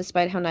allowance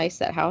despite how nice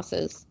that house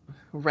is.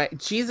 right.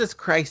 Jesus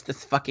Christ,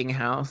 this fucking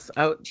house.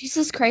 Oh,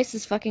 Jesus Christ,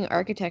 this fucking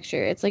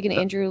architecture. It's like an the,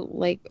 Andrew,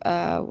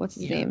 what's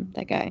his yeah. name?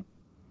 That guy.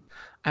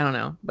 I don't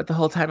know, but the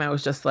whole time I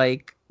was just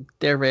like,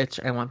 they're rich.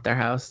 I want their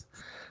house.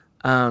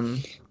 Um,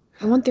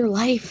 I want their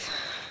life.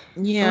 I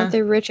want yeah.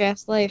 their rich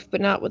ass life, but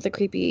not with the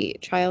creepy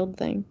child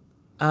thing.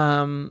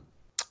 Um,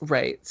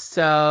 right.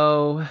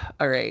 So,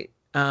 all right.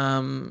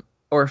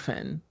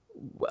 Orphan.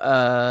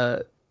 Uh,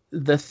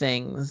 the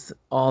things,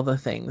 all the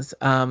things.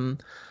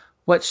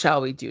 What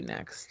shall we do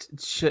next?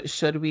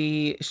 Should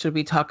we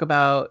talk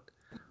about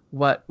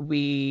what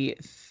we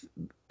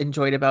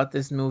enjoyed about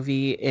this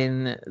movie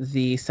in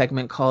the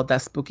segment called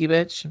That Spooky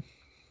Bitch?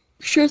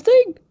 Sure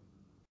thing.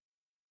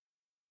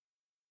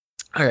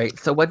 All right.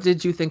 So, what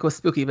did you think was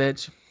Spooky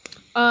Bitch?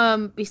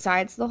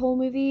 Besides the whole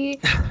movie,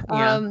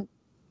 Yeah. um,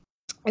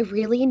 I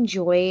really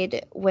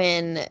enjoyed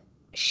when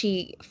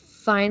she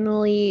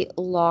finally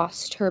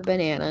lost her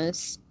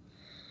bananas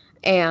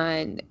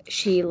and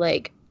she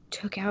like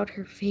took out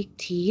her fake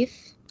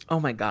teeth. Oh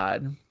my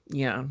God.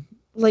 Yeah.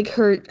 Like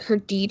her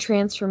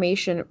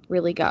de-transformation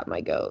really got my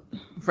goat.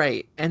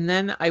 Right. And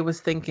then I was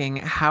thinking,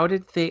 how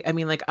did they, I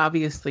mean, like,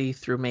 obviously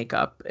through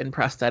makeup and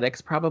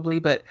prosthetics, probably,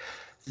 but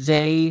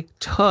they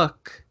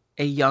took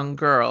a young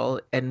girl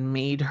and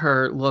made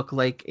her look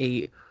like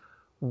a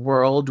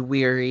world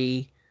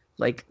weary,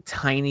 like,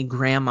 tiny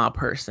grandma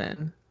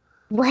person.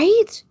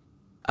 Right?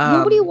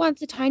 Nobody Um,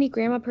 wants a tiny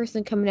grandma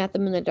person coming at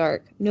them in the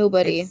dark.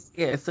 Nobody.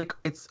 yeah, it's like,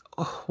 it's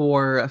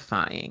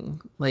horrifying.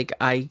 Like,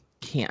 I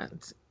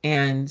can't.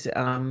 And,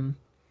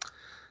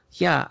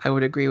 yeah, I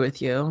would agree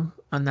with you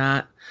on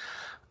that.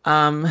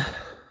 Um,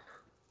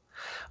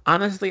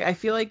 Honestly, I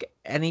feel like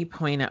any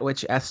point at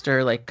which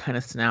Esther like kind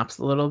of snaps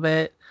a little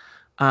bit,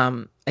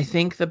 I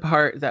think the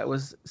part that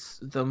was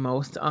the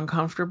most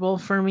uncomfortable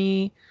for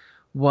me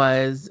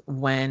was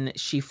when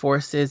she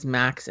forces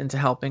Max into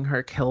helping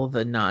her kill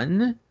the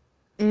nun.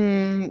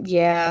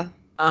 Yeah.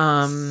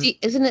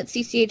 Isn't it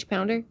CCH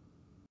Pounder?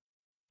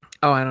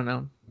 Oh, I don't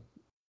know.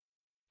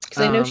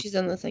 Because I know she's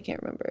in this. I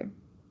can't remember.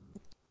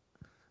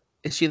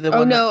 Is she the Oh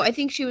one no, that? I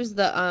think she was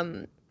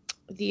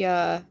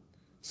the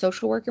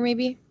social worker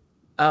maybe.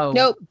 Oh,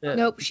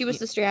 Nope. She was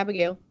Sister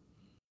Abigail.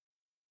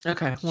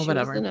 Okay, well, She was the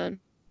whatever.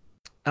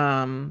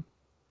 nun.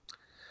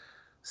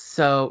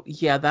 So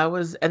yeah, that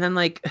was, and then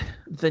like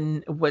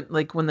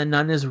when the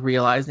nun is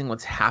realizing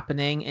what's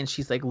happening, and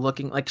she's like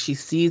looking, like she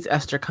sees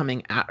Esther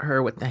coming at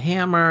her with the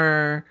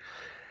hammer,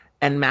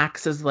 and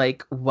Max is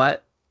like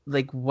what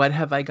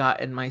have I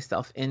gotten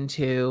myself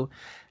into?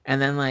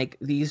 And then like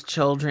these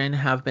children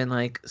have been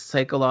like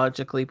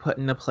psychologically put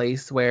in a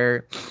place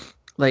where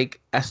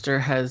like Esther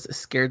has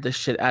scared the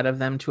shit out of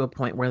them to a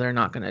point where they're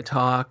not going to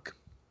talk.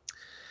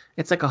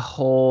 It's like a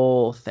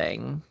whole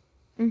thing.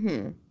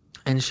 Mm-hmm.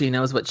 And she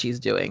knows what she's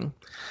doing.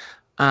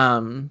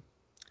 Um,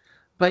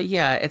 but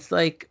yeah, it's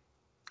like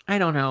I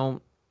don't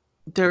know.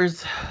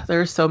 There's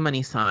so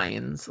many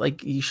signs.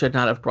 Like you should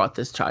not have brought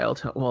this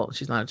child. Well,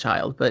 she's not a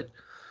child, but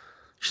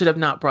should have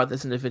not brought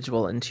this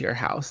individual into your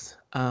house.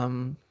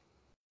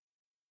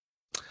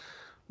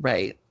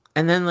 Right.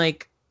 And then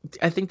like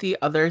I think the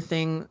other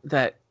thing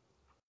that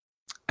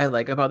I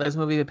like about this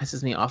movie that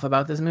pisses me off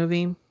about this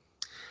movie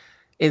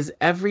is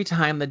every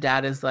time the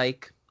dad is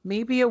like,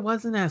 maybe it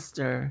wasn't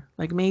Esther.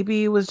 Like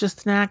maybe it was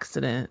just an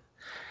accident.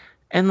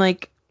 And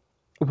like,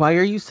 why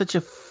are you such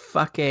a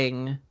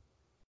fucking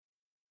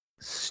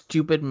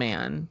stupid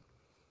man?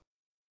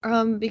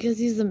 Because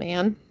he's a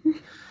man.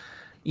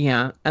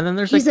 Yeah. And then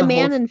there's like He's a the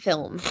whole man in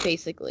film,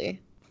 basically.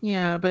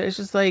 yeah, but it's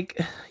just like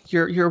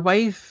your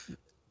wife,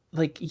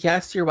 like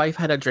yes, your wife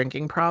had a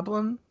drinking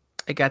problem.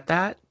 I get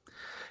that.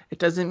 It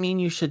doesn't mean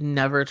you should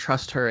never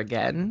trust her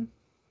again.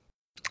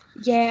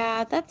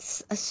 Yeah,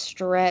 that's a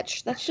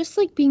stretch. That's just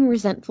like being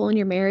resentful in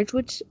your marriage,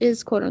 which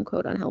is quote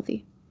unquote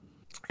unhealthy.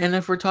 And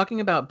if we're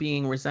talking about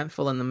being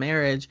resentful in the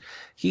marriage,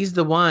 he's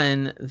the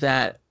one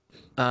that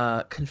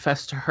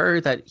confessed to her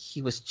that he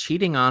was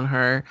cheating on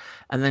her,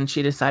 and then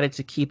she decided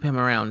to keep him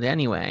around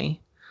anyway.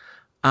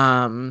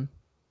 Um,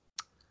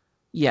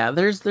 yeah,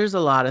 there's a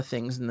lot of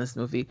things in this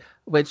movie,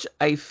 which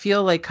I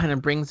feel like kind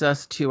of brings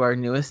us to our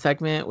newest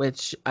segment,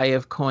 which I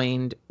have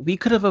coined, we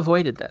could have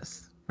avoided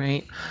this,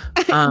 right?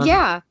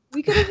 Yeah,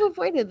 we could have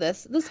avoided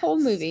this whole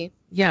movie.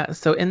 Yeah,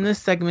 so in this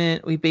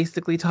segment, we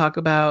basically talk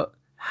about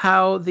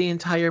how the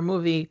entire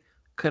movie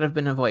could have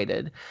been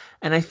avoided.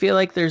 And I feel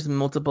like there's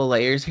multiple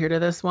layers here to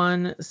this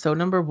one. So,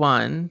 number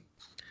one,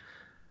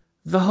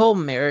 the whole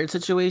marriage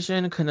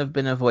situation could have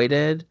been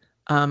avoided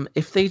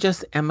if they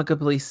just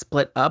amicably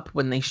split up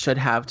when they should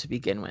have to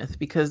begin with,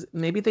 because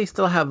maybe they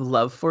still have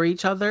love for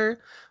each other,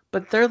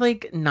 but they're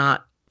like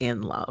not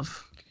in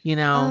love, you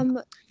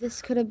know?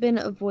 This could have been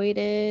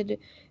avoided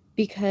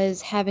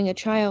because having a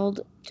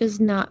child does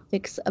not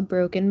fix a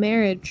broken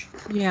marriage.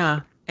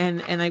 Yeah.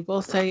 And I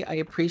will say I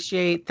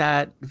appreciate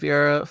that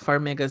Vera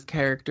Farmiga's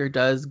character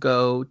does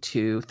go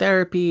to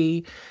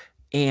therapy,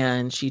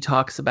 and she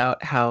talks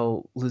about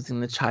how losing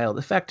the child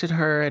affected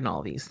her and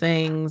all these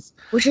things,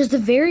 Which is the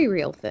very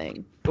real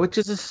thing. which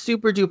is a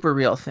super duper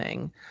real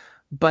thing.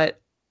 But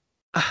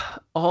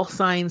all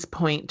signs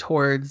point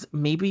towards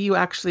maybe you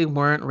actually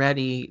weren't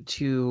ready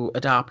to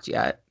adopt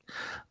yet.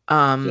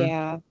 Um,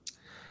 Yeah.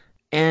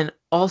 and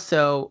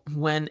also,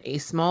 when a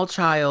small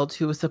child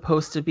who was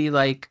supposed to be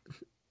like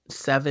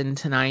 7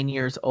 to 9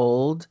 years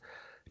old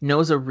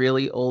knows a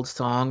really old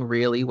song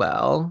really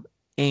well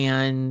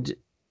and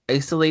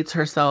isolates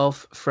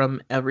herself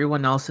from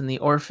everyone else in the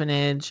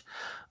orphanage,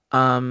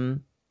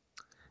 um,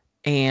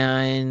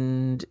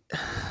 and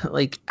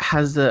like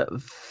has a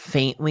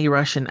faintly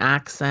Russian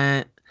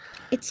accent.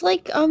 It's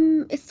like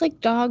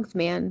dogs,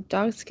 man.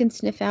 Dogs can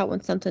sniff out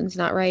when something's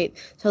not right.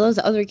 So those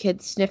other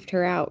kids sniffed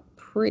her out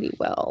pretty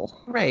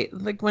well. Right,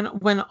 like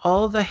when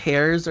all the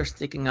hairs are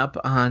sticking up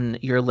on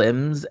your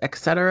limbs,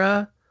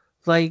 etc.,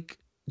 like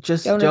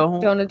just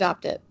don't, Don't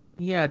adopt it.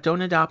 yeah,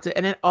 don't adopt it.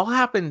 And it all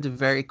happened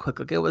very quick.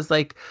 Like it was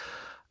like,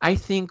 I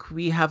think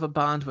we have a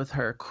bond with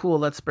her. Cool,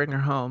 let's bring her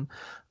home.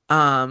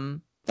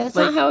 Um, That's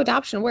not like how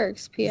adoption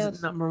works.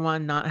 P.S. number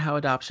one, not how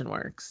adoption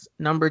works.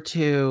 Number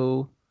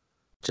two,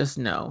 just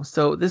no.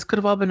 So this could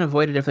have all been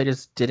avoided if they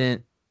just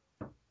didn't,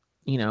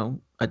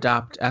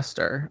 adopt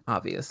Esther,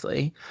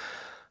 obviously.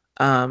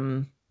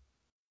 Um,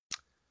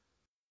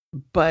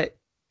 but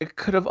it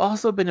could have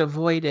also been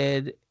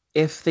avoided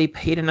if they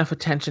paid enough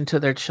attention to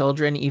their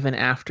children even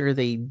after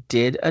they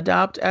did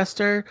adopt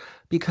Esther,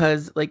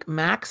 because like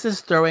Max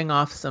is throwing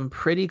off some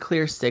pretty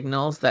clear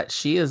signals that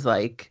she is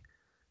like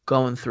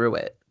going through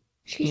it,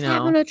 She's you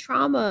having know. a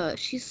trauma.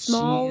 She's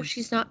small. She's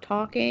She's not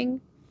talking.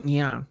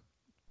 yeah.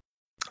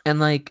 And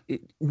like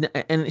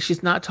and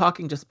she's not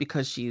talking just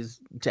because she's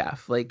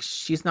deaf. Like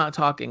she's not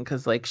talking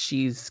cuz like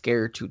she's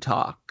scared to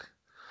talk.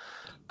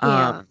 Um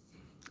Yeah.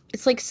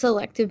 It's like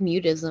selective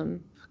mutism.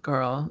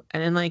 girl.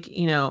 And then like,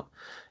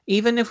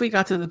 even if we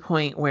got to the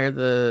point where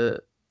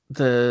the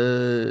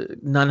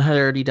nun had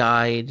already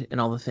died and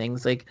all the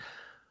things, like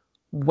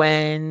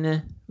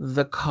when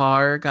the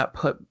car got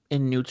put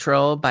in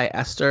neutral by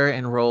Esther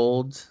and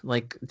rolled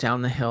like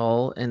down the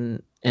hill,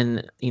 and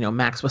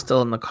Max was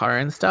still in the car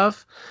and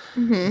stuff.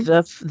 Mm-hmm.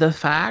 The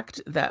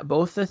fact that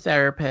both the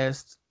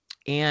therapist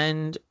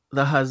and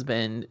the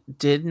husband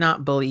did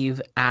not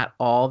believe at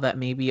all that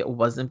maybe it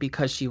wasn't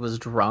because she was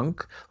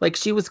drunk. Like,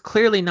 she was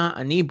clearly not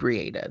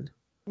inebriated.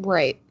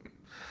 Right.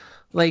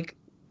 Like,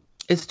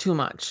 it's too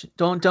much.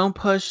 Don't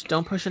push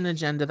an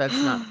agenda that's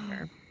not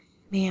there.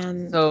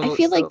 Man, I So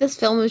feel like so this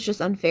film is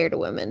just unfair to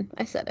women.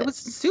 I said it it. was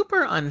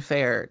super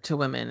unfair to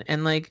women,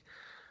 and like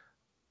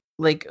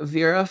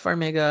Vera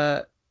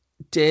Farmiga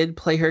did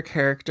play her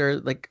character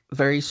like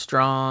very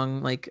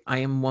strong. Like, I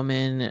am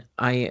woman,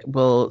 I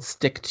will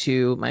stick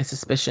to my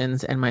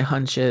suspicions and my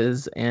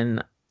hunches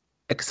and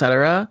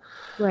etc.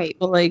 Right.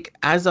 But like,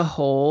 as a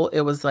whole,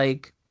 it was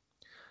like,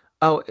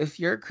 oh, if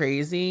you're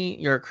crazy,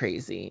 you're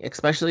crazy,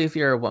 especially if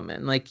you're a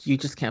woman. Like, you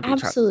just can't be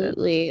trusted.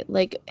 Absolutely.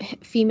 Like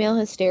female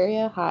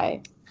hysteria,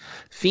 hi.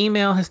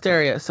 Female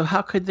hysteria. So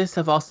how could this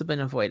have also been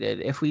avoided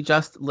if we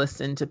just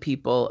listen to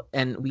people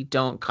and we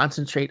don't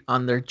concentrate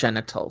on their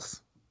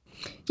genitals?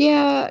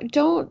 Yeah,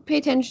 don't pay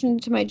attention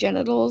to my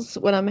genitals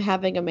when I'm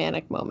having a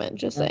manic moment,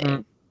 just Mhm.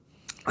 saying.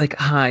 Like,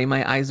 hi,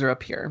 my eyes are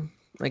up here.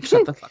 Like,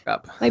 shut the fuck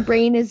up. My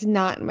brain is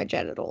not in my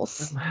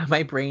genitals.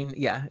 My brain,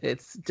 yeah,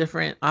 it's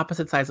different,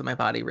 opposite sides of my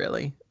body,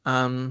 really.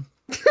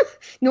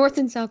 North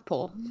and South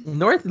Pole.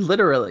 North,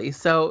 literally.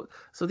 So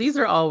these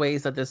are all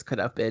ways that this could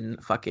have been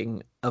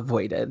fucking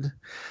avoided.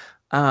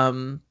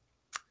 Um,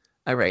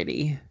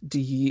 Alrighty.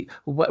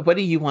 What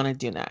do you want to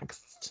do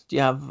next? Do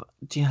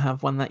you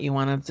have one that you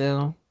want to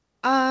do?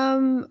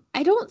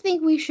 I don't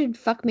think we should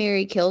fuck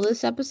Mary kill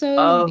this episode.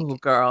 Oh,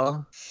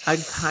 girl.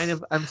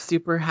 I'm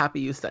super happy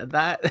you said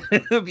that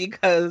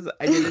because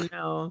I didn't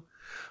know.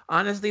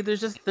 Honestly,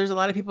 there's a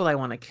lot of people I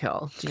want to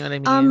kill. Do you know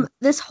what I mean?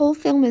 This whole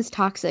film is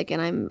toxic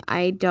and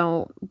I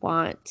don't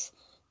want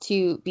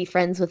to be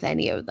friends with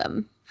any of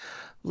them.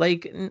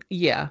 Like,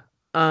 yeah.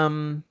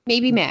 Um,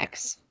 Maybe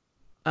Max.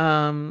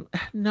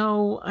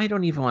 no, I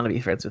don't even want to be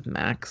friends with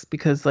Max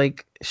because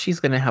like she's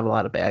gonna have a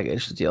lot of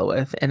baggage to deal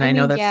with. And I I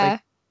know mean, that's yeah.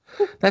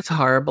 like that's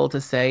horrible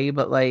to say,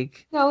 but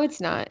like, No, it's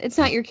not. It's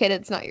not your kid,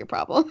 it's not your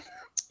problem.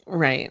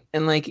 right.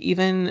 And like,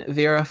 even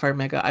Vera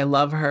Farmiga, I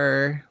love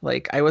her.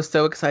 Like, I was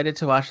so excited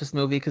to watch this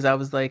movie because I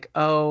was like,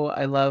 oh,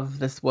 I love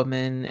this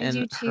woman I do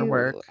and her too.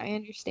 work. I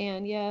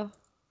understand, yeah.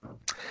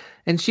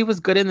 And she was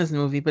good in this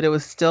movie, but it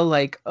was still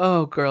like,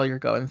 oh girl, you're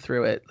going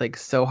through it like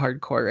so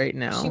hardcore right She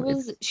now.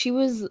 was she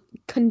was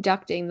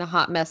conducting the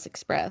Hot Mess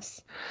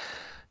Express.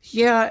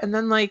 Yeah, and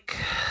then like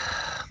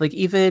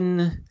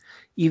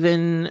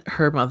even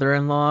her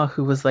mother-in-law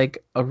who was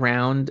like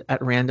around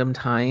at random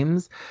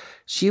times,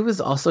 she was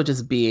also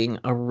just being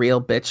a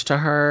real bitch to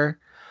her.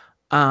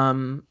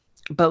 Um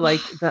but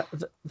like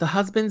the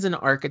husband's an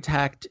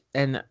architect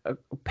and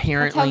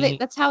apparently,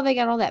 That's how they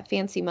got all that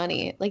fancy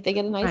money. Like they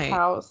get a nice right.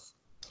 house.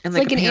 And It's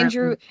like like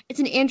apparently, it's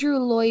an Andrew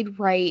Lloyd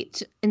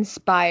Wright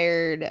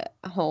inspired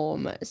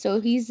home. So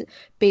he's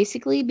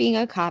basically being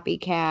a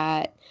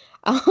copycat.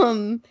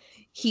 Um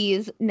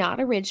he's not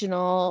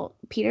original.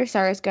 Peter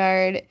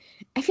Sarsgaard,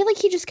 I feel like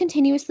he just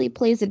continuously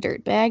plays a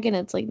dirtbag and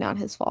it's like not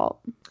his fault.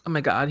 oh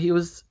my God, he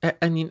was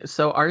I mean,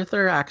 so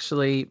Arthur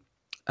actually,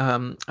 I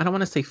don't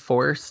want to say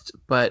forced,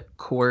 but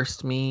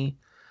coerced me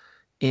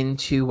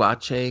into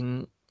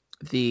watching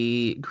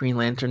the Green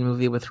Lantern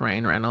movie with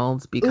Ryan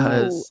Reynolds Ooh,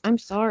 because, I'm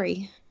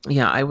sorry.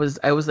 yeah, I was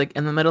like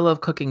in the middle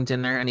of cooking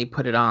dinner and he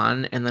put it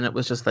on and then it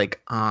was just like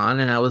on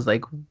and I was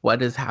like,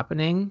 what is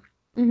happening?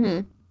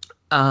 Mhm.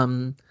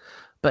 Um,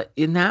 but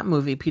in that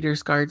movie, Peter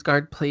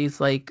Skarsgård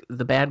plays like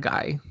the bad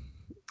guy.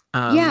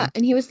 Yeah, Um,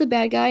 and he was the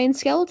bad guy in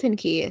Skeleton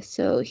Key.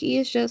 So he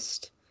is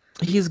just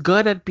he's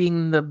good at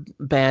being the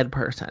bad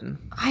person.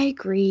 I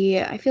agree.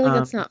 I feel like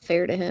that's Um, not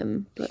fair to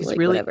him, but he's like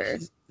really whatever.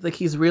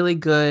 he's really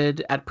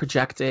good at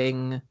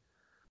projecting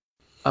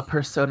a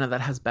persona that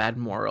has bad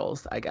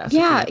morals, I guess, if you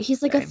Yeah, want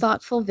he's like to a say.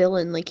 thoughtful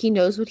villain. Like he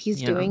knows what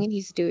he's Yeah. doing and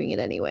he's doing it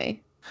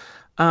anyway.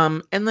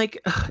 And like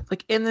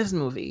like in this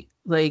movie,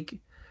 like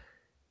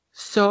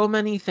so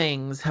many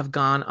things have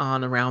gone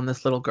on around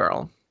this little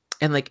girl.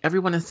 And like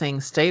everyone is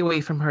saying, stay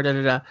away from her, da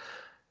da da.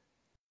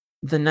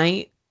 The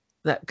night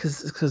that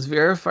because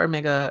Vera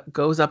Farmiga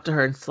goes up to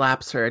her and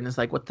slaps her and is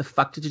like, what the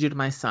fuck did you do to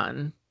my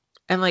son?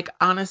 And like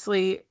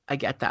honestly, I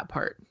get that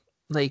part.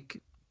 Like,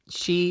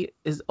 she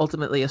is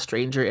ultimately a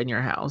stranger in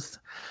your house.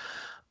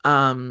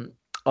 Um,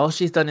 all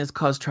she's done is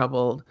cause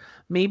trouble.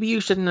 Maybe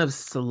you shouldn't have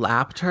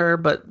slapped her,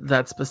 but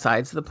that's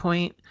besides the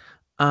point.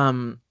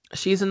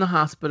 She's in the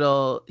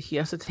hospital. He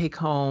has to take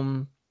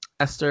home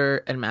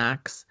Esther and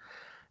Max.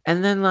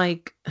 And then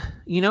like,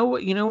 you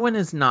know when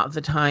is not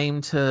the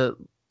time to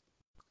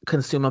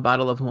consume a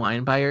bottle of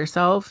wine by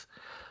yourself?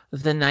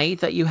 The night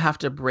that you have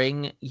to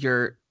bring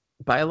your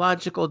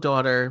biological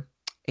daughter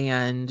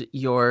and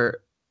your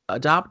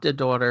adopted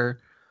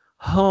daughter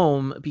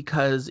home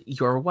because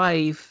your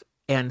wife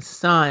and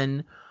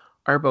son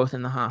are both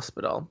in the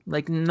hospital.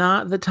 Like,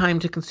 not the time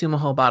to consume a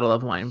whole bottle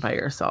of wine by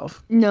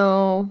yourself.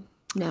 No.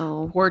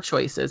 No. Poor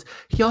choices.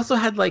 He also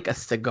had like a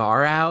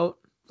cigar out.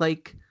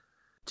 Like,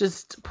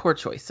 just poor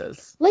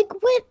choices. Like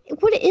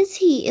what is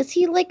he? Is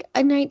he like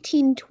a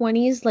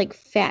 1920s like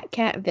fat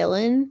cat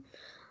villain?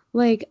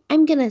 Like,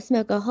 I'm gonna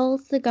smoke a whole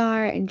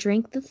cigar and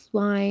drink this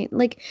wine.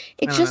 Like,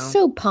 I it's don't just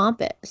know. so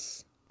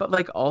pompous. But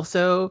like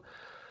also,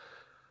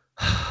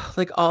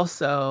 like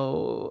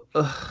also,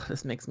 ugh,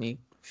 this makes me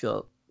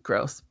feel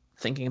gross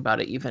thinking about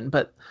it even.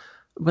 But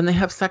when they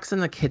have sex in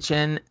the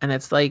kitchen and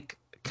it's like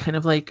kind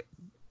of like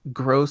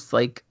gross,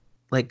 like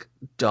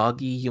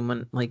doggy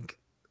human, like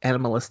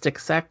animalistic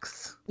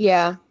sex.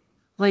 Yeah.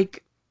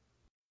 Like,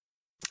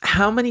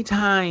 how many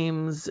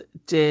times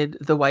did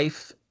the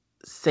wife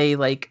say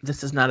like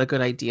this is not a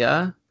good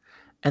idea?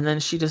 And then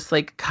she just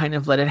like kind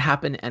of let it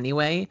happen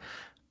anyway.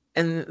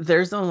 And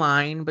there's a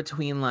line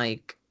between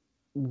like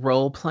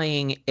role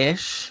playing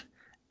ish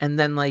and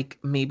then like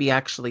maybe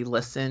actually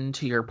listen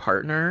to your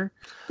partner.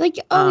 Like,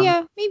 oh Um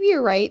yeah, maybe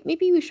you're right.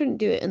 Maybe we shouldn't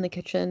do it in the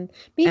kitchen.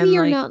 Maybe and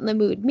you're like not in the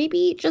mood.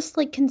 Maybe just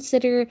like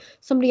consider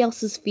somebody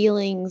else's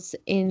feelings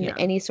in yeah.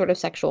 any sort of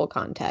sexual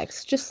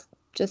context. Just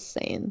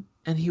saying.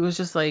 And he was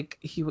just like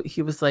he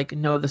was like,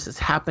 no, this is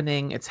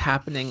happening, it's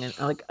happening. And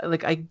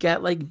like I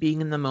get like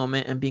being in the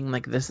moment and being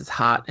like this is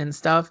hot and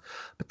stuff,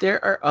 but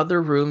there are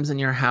other rooms in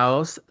your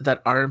house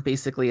that aren't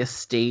basically a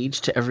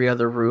stage to every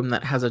other room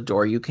that has a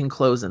door you can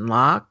close and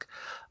lock.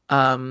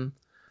 um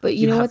But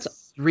you have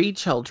three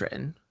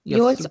children, you you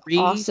know have what's three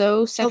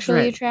also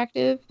sexually children.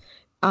 attractive?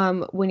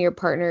 When your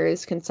partner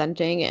is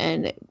consenting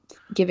and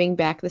giving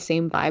back the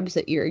same vibes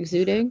that you're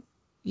exuding.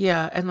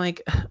 Yeah, and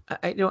like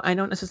I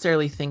don't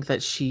necessarily think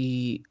that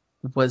she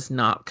was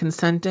not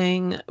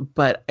consenting,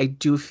 but I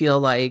do feel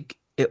like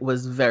it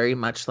was very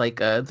much like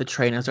a the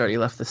train has already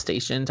left the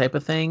station type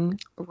of thing.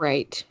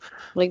 Right.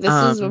 Like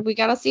this is Um we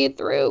gotta see it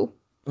through.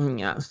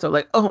 yeah, so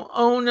like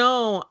oh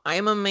no,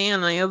 I'm a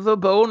man, I have a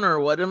boner.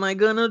 What am I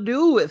gonna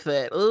do with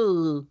it?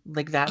 Ooh,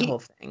 like that You whole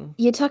thing.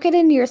 you tuck it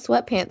into your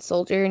sweatpants,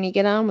 soldier, and you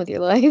get on with your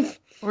life.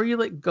 Or you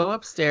like go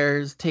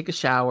upstairs, take a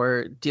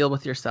shower, deal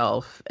with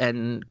yourself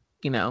and,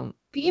 you know,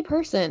 Be a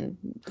person.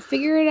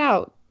 Figure it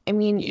out. I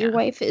mean, your yeah.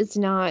 wife is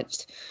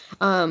not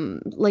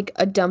like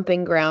a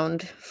dumping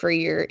ground for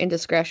your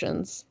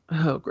indiscretions.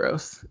 Oh,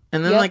 gross.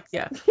 And then Yep. like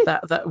yeah,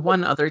 that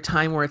one other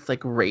time where it's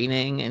like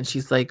raining and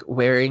she's like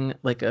wearing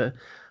like a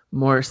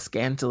more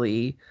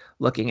scantily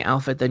looking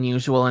outfit than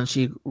usual and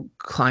she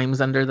climbs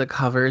under the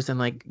covers and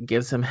like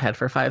gives him head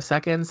for 5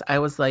 seconds. I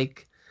was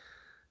like,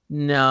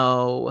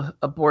 no,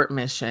 abort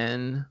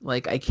mission.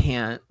 Like I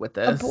can't with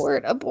this.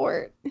 Abort,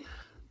 abort.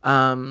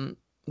 Um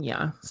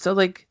yeah. So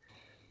like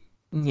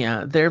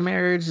yeah, their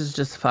marriage is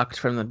just fucked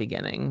from the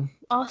beginning.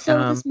 Also,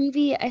 Um this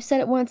movie, I said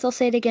it once, I'll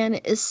say it again,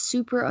 is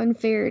super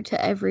unfair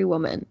to every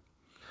woman.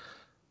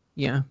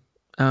 yeah.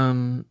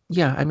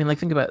 Yeah, I mean like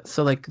think about it.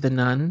 So like the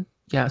nun,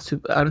 yeah,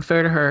 super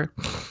unfair to her.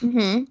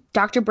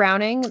 Dr.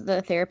 Browning,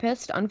 the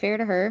therapist, unfair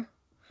to her.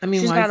 I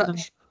mean, She's why got is to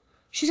it?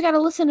 she's got to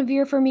listen to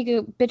Vera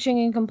Farmiga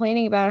bitching and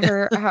complaining about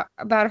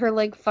about her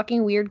like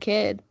fucking weird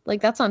kid.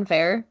 Like that's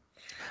unfair.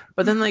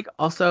 But then, like,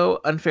 also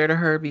unfair to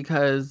her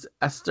because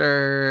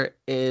Esther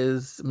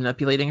is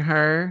manipulating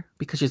her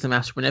because she's a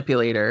master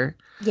manipulator.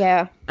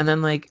 Yeah, And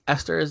then, like,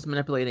 Esther is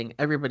manipulating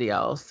everybody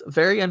else.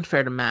 Very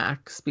unfair to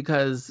Max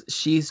because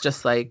she's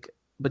just like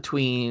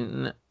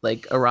between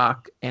like a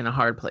rock and a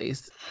hard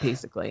place,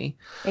 basically.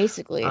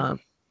 basically. Um,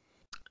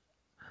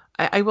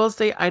 I will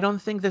say, I don't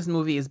think this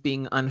movie is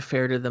being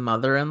unfair to the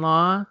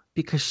mother-in-law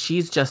because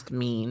she's just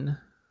mean.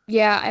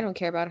 Yeah, I don't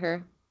care about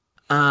her.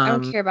 I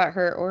don't Um, care about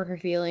her or her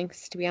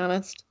feelings, to be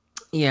honest.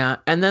 Yeah,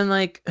 and then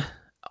like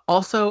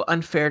also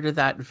unfair to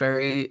that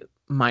very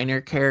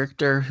minor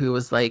character who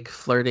was like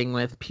flirting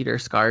with Peter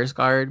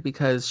Skarsgård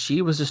because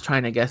she was just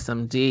trying to get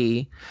some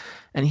D,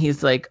 and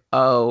he's like,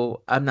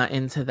 "Oh, I'm not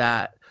into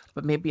that,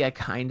 but maybe I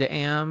kind of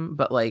am,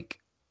 but like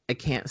I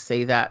can't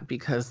say that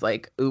because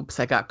like oops,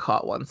 I got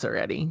caught once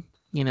already,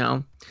 you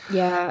know?"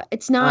 Yeah,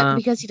 it's not Um,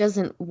 because he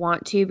doesn't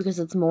want to, because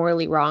it's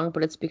morally wrong,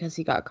 but it's because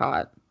he got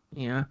caught.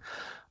 yeah.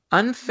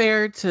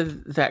 Unfair to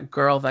that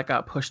girl that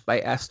got pushed by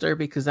Esther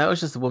because that was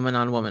just woman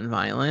on woman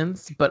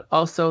violence, but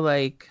also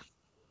like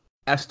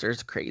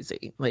Esther's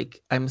crazy.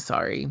 Like, I'm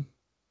sorry.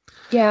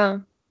 Yeah.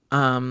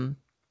 Um,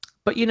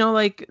 but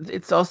like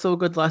it's also a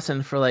good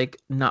lesson for like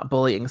not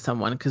bullying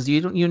someone because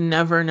you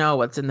never know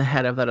what's in the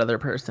head of that other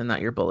person that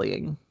you're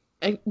bullying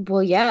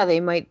Well, yeah, they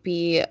might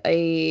be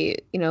a,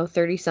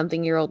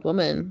 30-something-year-old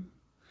woman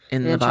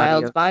in in the a body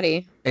child's of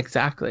body.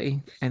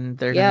 exactly, and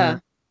they're Yeah.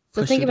 gonna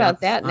So push think you down about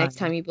the that next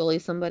time slide. you bully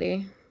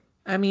somebody.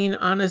 I mean,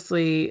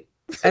 honestly,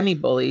 any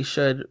bully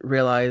should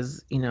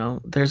realize,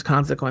 there's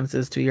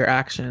consequences to your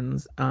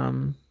actions.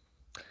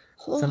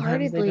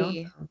 Sometimes they don't.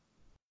 Wholeheartedly.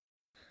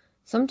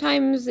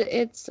 Sometimes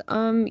it's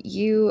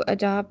you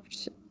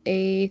adopt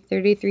a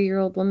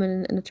 33-year-old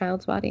woman in a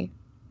child's body.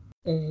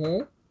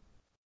 Hmm.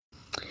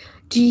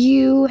 Do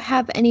you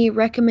have any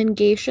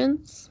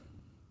recommendations?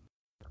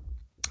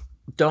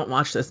 Don't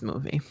watch this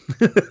movie.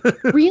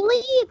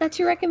 Really? That's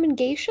your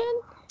recommendation?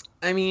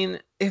 I mean,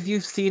 if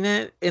you've seen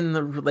it in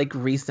the like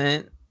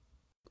recent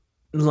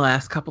the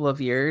last couple of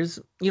years,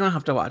 you don't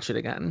have to watch it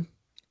again.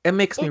 It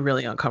makes me It,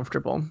 really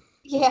uncomfortable.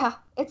 yeah,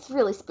 it's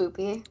really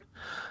spoopy.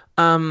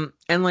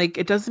 And like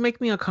it doesn't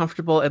make me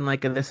uncomfortable in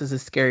like a, this is a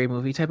scary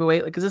movie type of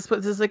way. Like, is this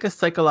is like a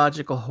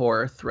psychological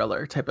horror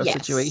thriller type of Yes.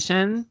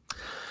 situation?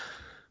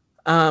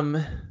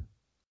 Um,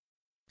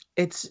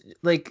 it's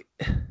like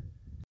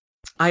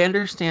I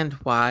understand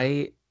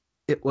why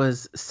it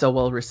was so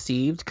well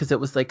received because it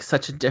was like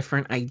such a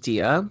different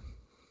idea,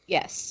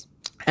 Yes.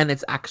 and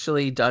it's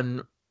actually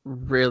done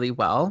really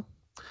well.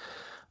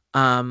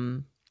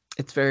 Um,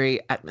 it's very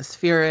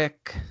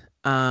atmospheric.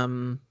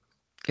 Um,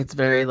 it's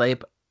very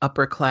like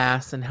upper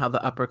class and how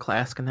the upper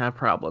class can have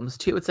problems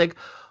too. It's like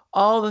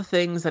all the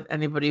things that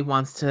anybody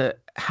wants to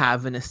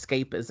have an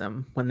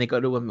escapism when they go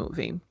to a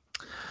movie.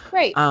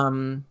 Right.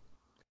 Um,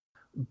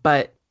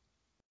 but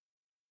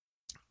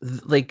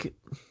like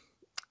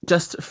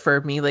just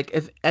for me, like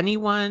if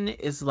anyone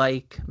is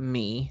like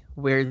me,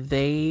 where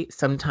they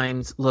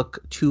sometimes look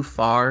too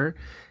far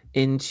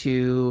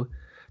into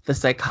the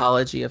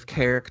psychology of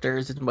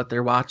characters and what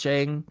they're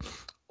watching,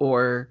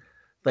 or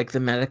like the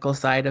medical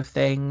side of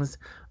things,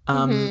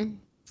 Mm-hmm. I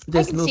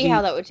this can see how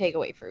movie, that would take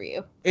away from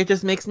you. it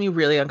just makes me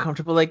really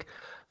uncomfortable. Like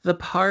the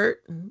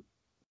part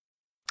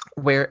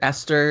where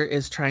Esther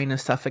is trying to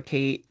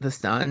suffocate the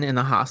son in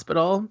the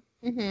hospital,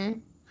 Mm-hmm.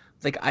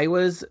 like I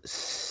was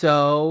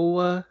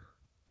so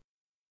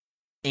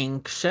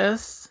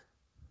anxious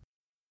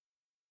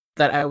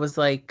that I was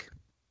like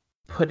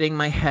putting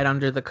my head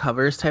under the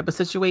covers type of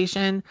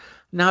situation.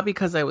 Not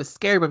because I was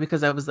scared, but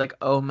because I was like,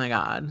 oh my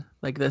God,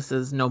 like this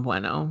is no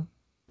bueno.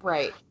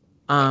 Right. Right.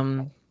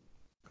 Um,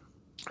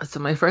 so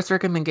my first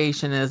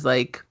recommendation is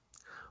like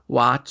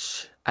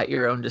watch at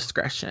your own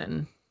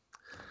discretion.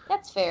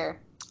 That's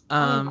fair.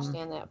 I Um,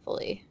 understand that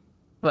fully.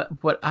 but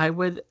what I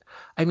would,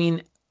 I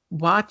mean,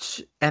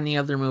 watch any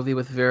other movie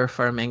with Vera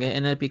Farmiga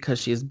in it because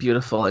she's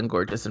beautiful and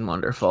gorgeous and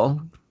wonderful.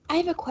 I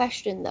have a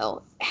question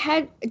though.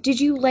 Did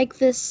you like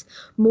this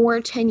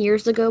more 10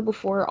 years ago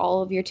before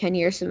all of your 10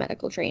 years of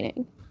medical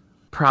training?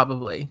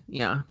 Probably,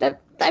 yeah,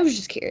 That I was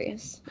just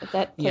curious if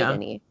that played yeah.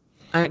 any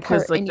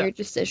Because part like in your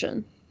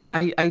decision.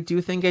 I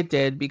do think it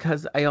did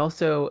because I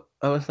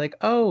was like,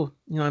 oh,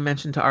 I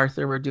mentioned to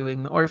Arthur we're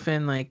doing The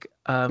Orphan, like,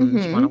 do you want to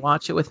Mm-hmm.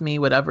 watch it with me?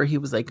 Whatever. He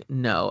was like,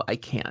 no, I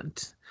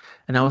can't.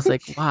 And I was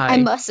like, I why?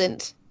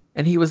 mustn't.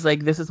 And he was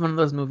like, this is one of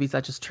those movies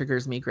that just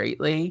triggers me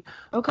greatly.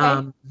 Okay.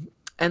 Um,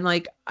 and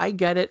like I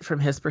get it from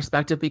his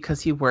perspective because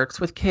he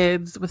works with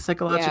kids with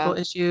psychological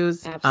Yeah,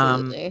 issues.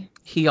 absolutely.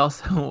 He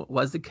also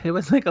was a kid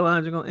with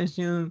psychological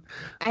issues.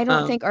 I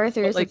don't Um, think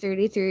Arthur but is a like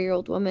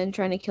 33-year-old woman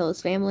trying to kill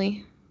his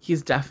family.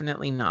 he's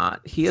definitely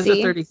not. He is a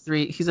See?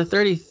 33, he's a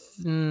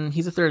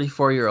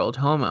 34-year-old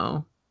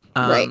homo.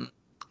 Right. Um,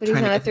 But he's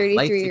trying to not a get his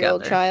life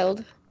 33-year-old together.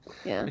 child.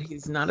 Yeah. But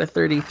he's not a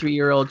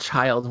 33-year-old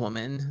child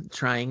woman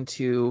trying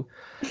to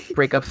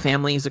break up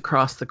families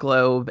across the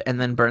globe and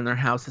then burn their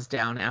houses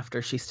down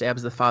after she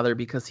stabs the father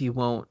because he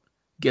won't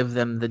give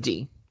them the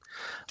D.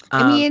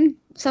 I Um, mean,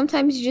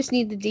 sometimes you just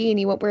need the D and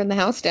you won't burn the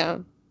house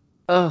down.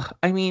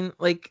 I mean,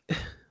 like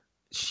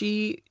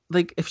she,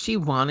 like if she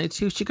wanted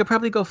to, she could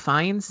probably go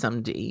find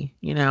some D,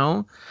 you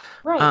know?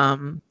 Right.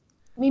 Um,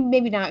 I mean,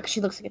 maybe not because she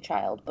looks like a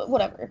child, but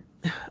whatever.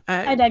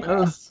 I, I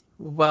digress.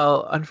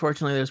 well,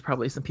 unfortunately, there's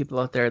probably some people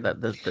out there that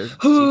she's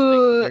like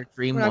We're their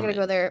dream not gonna woman.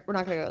 go there. We're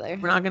not gonna go there.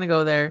 We're not gonna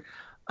go there.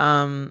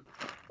 Um,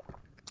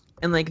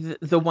 and like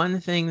the one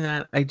thing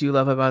that I do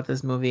love about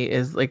this movie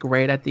is like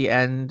right at the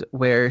end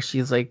where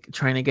she's like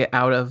trying to get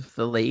out of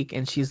the lake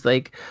and she's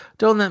like,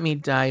 "Don't let me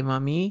die,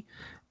 mommy."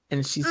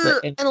 And she's like,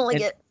 Ugh, I don't like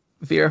and it.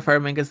 Vera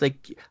Farmiga's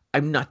like,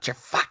 "I'm not your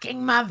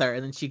fucking mother,"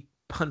 and then she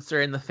punts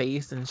her in the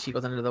face and she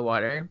goes under the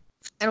water.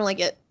 I don't like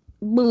it.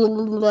 Blah,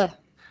 blah, blah,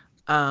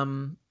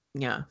 blah.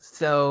 Yeah.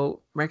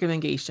 So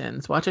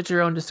recommendations, watch at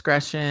your own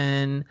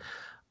discretion.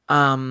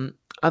 Um,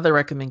 Other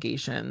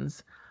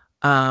recommendations.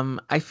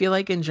 I feel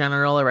like in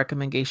general, a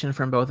recommendation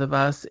from both of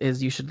us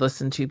is you should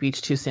listen to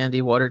Beach Too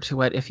Sandy, Water Too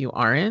Wet if you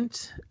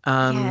aren't.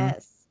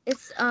 Yes.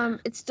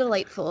 It's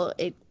delightful.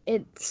 It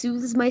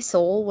soothes my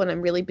soul when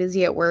I'm really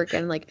busy at work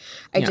and like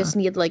I Yeah. just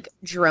need like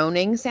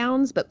droning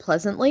sounds but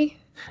pleasantly.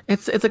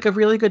 It's like a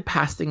really good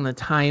passing the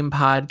time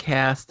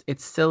podcast.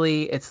 It's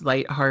silly, it's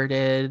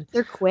lighthearted.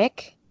 They're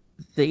quick.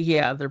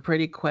 Yeah, they're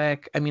pretty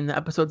quick. I mean, the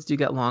episodes do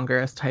get longer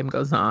as time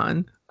goes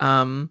on.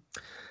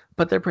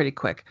 But they're pretty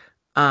quick.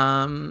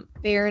 Um,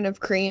 Baron of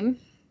Cream.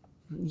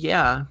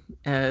 yeah,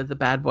 the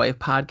bad boy of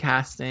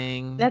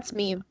podcasting. That's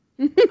me.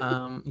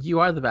 You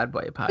are the bad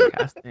boy of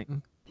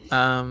podcasting.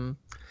 Um,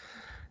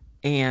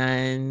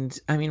 and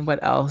I mean,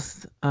 what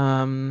else?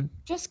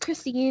 Just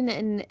Christine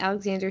and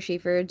Alexander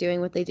Schaefer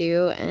doing what they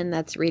do, and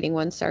that's reading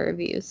 1-star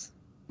reviews.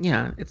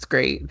 Yeah, it's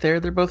great. They're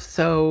both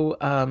so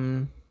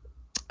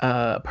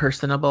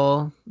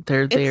personable.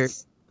 They're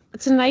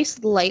It's a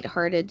nice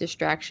light-hearted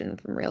distraction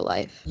from real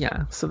life.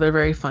 yeah, so they're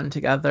very fun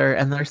together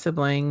and they're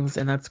siblings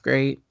and that's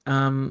great.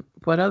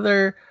 What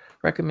other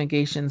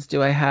recommendations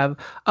do I have?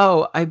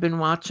 Oh, I've been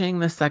watching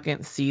the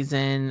second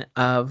season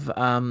of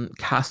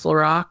Castle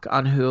Rock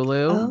on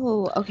Hulu.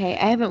 Oh, okay.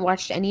 I haven't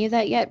watched any of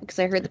that yet because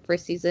I heard the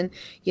first season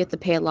you have to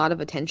pay a lot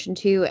of attention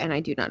to, and I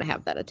do not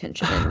have that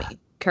attention in me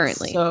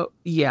currently. So,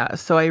 yeah,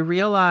 so I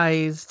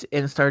realized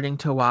in starting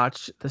to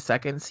watch the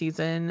second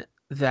season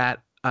that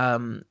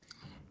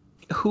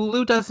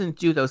Hulu doesn't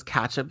do those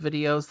catch-up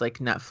videos like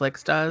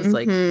Netflix does,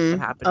 like what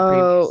Mm-hmm. happened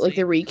Oh, like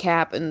the previously.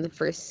 recap in the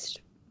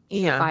first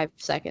Yeah, 5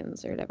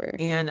 seconds or whatever.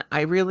 and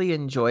I really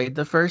enjoyed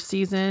the first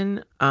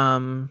season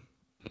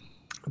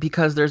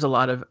because there's a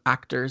lot of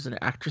actors and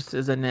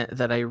actresses in it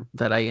that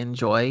I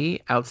enjoy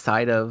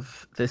outside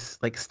of this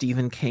like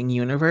Stephen King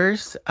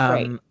universe.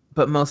 Right.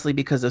 But mostly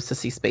because of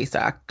Sissy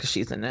Spacek because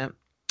she's in it.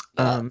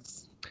 Um,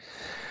 Yes.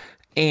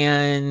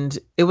 and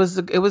it was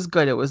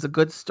good. It was a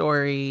good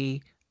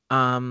story.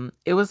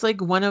 It was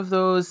like one of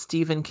those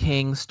Stephen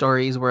King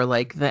stories where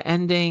like the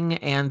ending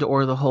and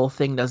or the whole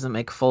thing doesn't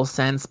make full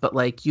sense, but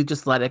like you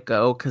just let it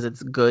go because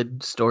it's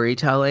good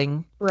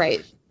storytelling.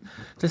 Right.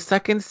 The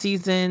second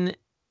season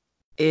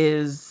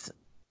is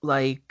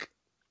like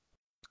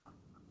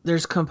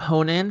there's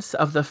components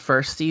of the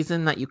first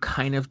season that you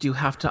kind of do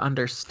have to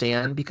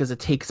understand because it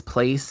takes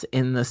place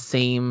in the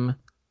same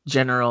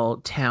general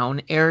town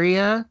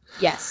area.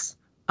 Yes.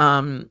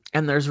 And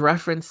there's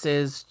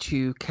references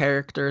to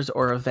characters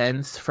or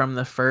events from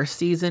the first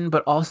season,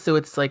 but also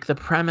it's like the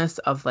premise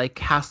of like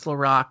Castle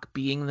Rock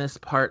being this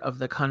part of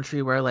the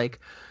country where like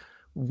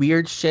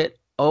weird shit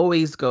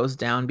always goes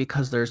down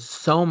because there's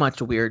so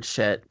much weird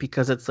shit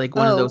because it's like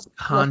one of Oh, those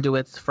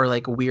conduits for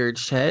like weird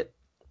shit.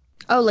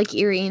 like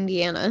Erie,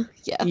 Indiana.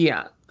 Yeah.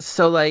 Yeah.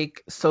 So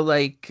like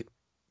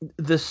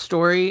the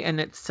story in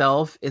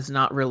itself is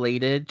not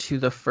related to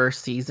the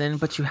first season,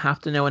 but you have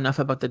to know enough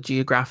about the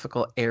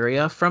geographical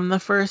area from the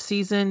first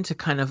season to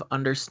kind of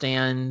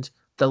understand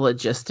the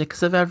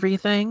logistics of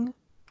everything.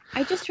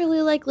 I just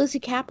really like Lizzie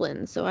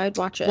Kaplan, so I'd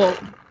watch it. Well,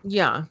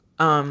 yeah.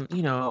 I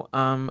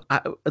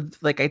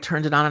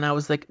turned it on and I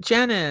was like,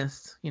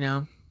 Janice, you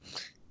know.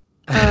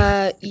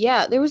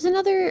 Yeah, there was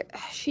another,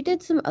 she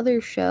did some other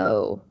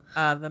show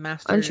The on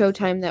Masters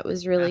Showtime that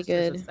was really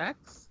Masters of good.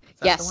 Sex. Is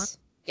that the one? Yes.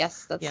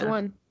 Yes, that's the Yeah.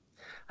 one.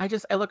 I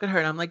look at her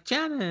and I'm like,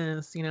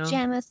 Janice, you know.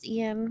 Janice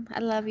Ian, I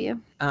love you.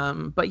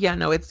 But yeah,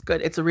 no, it's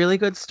good. It's a really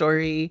good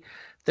story.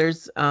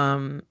 There's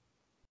um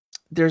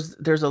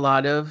there's a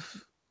lot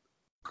of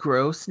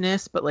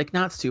grossness, but like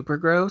not super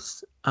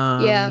gross.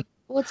 Yeah.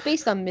 Well, it's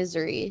based on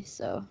Misery,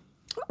 so.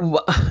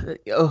 Well,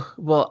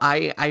 well,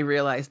 I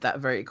realized that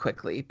very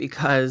quickly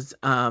because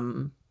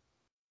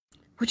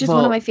Which is one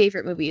of well, my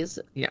favorite movies.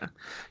 yeah,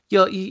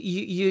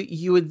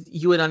 you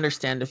would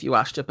understand if you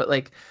watched it, but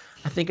like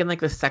I think in like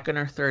the second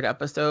or third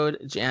episode,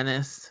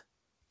 Janice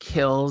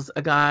kills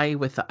a guy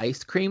with the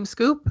ice cream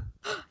scoop,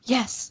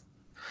 Yes.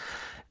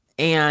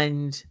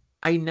 and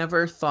I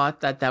never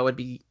thought that that would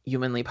be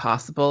humanly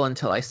possible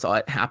until I saw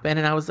it happen,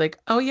 and I was like,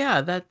 oh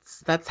yeah,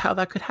 that's how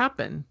that could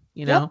happen,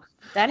 you Yep. know.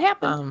 That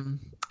happened.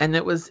 And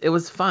it was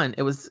fun.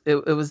 It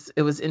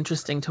was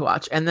interesting to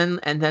watch. And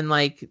then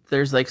like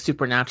there's like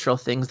supernatural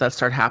things that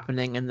start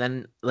happening, and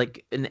then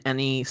like in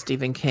any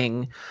Stephen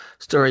King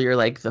story, you're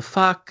like the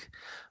fuck.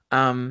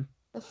 Um,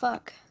 The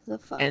fuck. The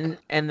fuck. and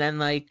then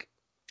like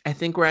I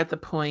think we're at the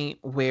point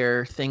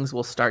where things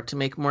will start to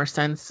make more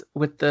sense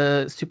with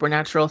the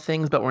supernatural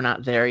things, but we're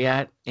not there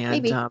yet. And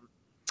Maybe.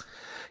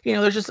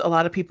 there's just a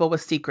lot of people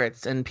with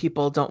secrets, and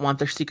people don't want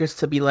their secrets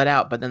to be let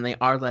out, but then they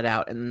are let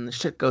out, and then the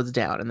shit goes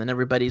down, and then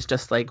everybody's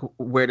just like,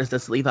 where does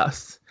this leave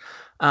us?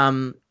 A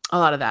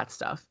lot of that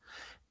stuff.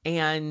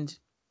 And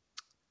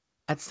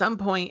at some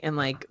point in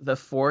like the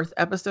fourth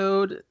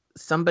episode,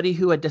 somebody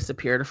who had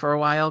disappeared for a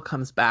while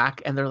comes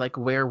back, and they're like,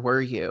 where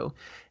were you?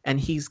 And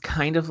he's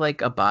kind of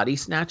like a body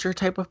snatcher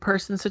type of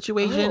person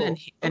situation, and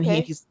Oh,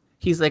 okay.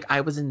 he's like,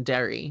 I was in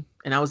Derry,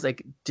 and I was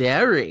like,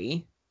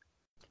 Derry?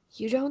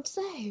 You don't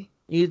say.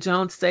 You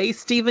don't say,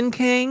 Stephen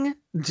King?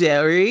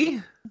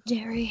 Derry?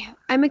 Jerry.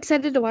 I'm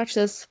excited to watch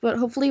this, but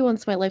hopefully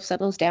once my life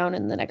settles down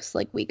in the next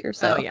like week or Oh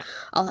so, yeah.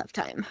 I'll have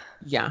time.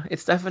 Yeah,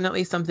 it's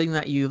definitely something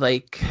that you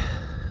need to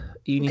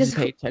Because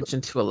pay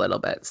attention to a little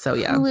bit. So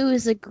yeah. Hulu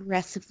is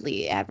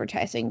aggressively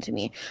advertising to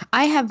me.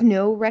 I have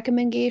no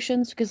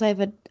recommendations because I've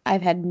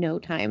had no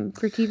time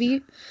for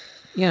TV.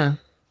 Yeah.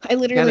 I Get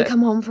literally it.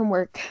 come home from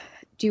work,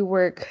 do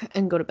work,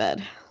 and go to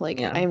bed. Like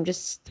Yeah. I'm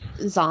just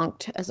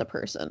zonked as a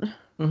person.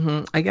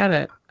 I get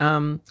it.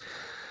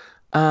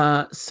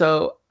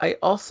 So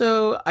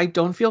I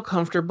don't feel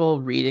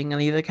comfortable reading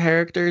any of the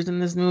characters in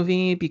this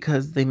movie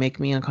because they make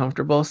me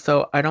uncomfortable.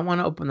 So I don't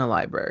want to open the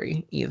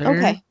library either.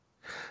 Okay.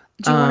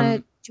 Do you want to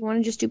Um, do you want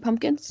to just do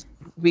pumpkins?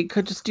 we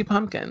could just do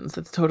pumpkins.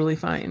 That's totally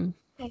fine.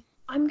 Okay.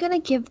 I'm gonna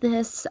give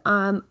this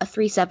a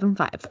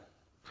 3.75.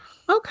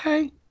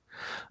 Okay.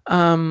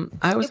 I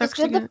was It was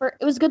actually good the gonna, first.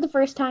 It was good the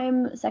first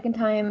time. Second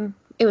time,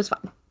 it was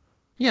fun.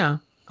 yeah.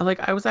 Like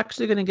I was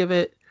actually gonna give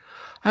it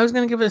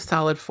a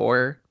solid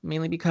 4,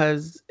 mainly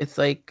because it's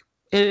like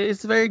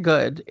it's very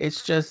good.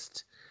 It's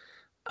just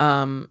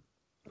um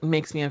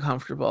makes me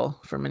uncomfortable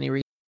for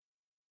many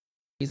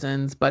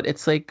reasons, but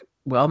it's like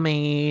well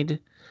made.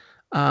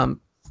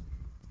 Um,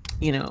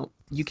 you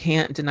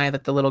can't deny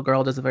that the little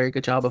girl does a very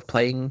good job of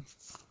playing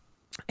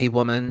a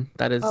woman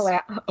that Oh, is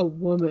a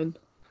woman.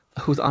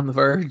 who's on the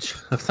verge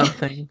of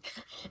something.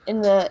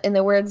 In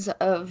the words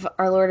of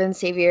our Lord and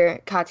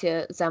Savior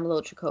Katya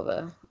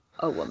Zamolodchikova,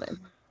 a woman.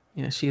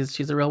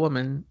 She's a real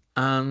woman.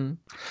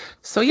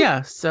 So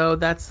yeah, so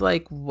that's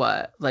like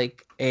what,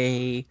 like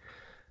a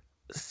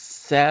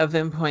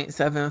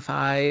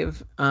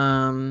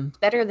 7.75.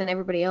 Better than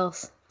everybody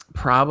else.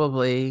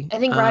 Probably. I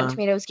think Rotten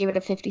Tomatoes gave it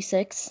a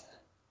 56.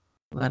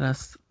 Let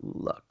us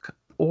look.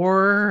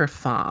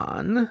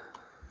 Orphan.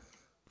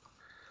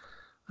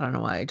 I don't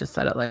know why I just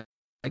said it like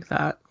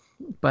that.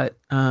 But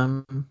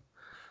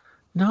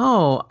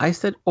no, I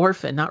said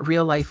orphan, not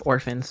real life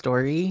orphan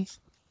story.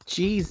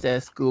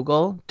 Jesus,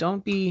 Google.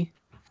 Don't be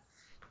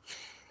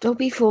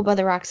fooled by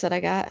the rocks that I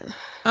got.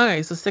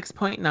 Okay, so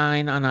 6.9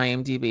 on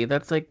IMDb.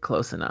 That's like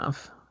close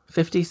enough.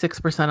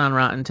 56% on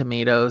Rotten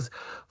Tomatoes,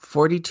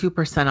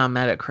 42% on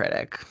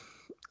Metacritic.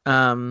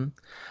 Um,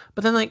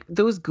 but then like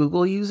those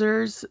Google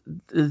users,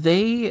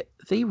 they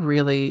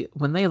really,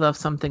 when they love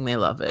something, they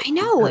love it I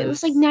know, it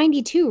was like because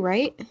 92,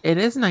 right? it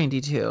is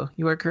 92.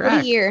 You are What a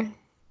correct. year.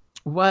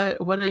 What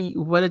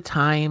a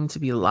time to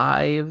be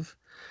live.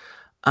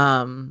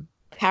 Um,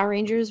 Power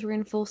Rangers were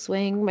in full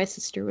swing. My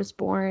sister was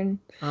born.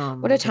 oh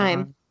What a my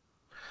time. God.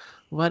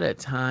 What a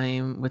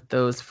time with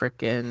those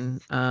frickin'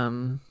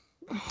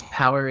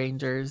 Power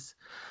Rangers.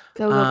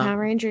 Go Power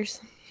Rangers.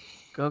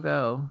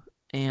 Go.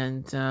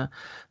 And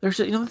there's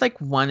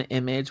like one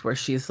image where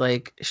she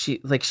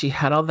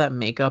had all that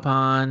makeup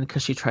on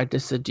because she tried to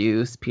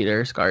seduce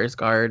Peter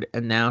Skarsgård,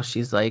 and now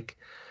she's like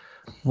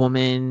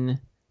woman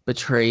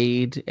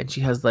betrayed, and she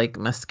has like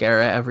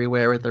mascara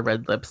everywhere with the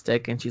red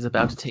lipstick, and she's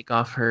about to take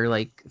off her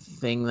like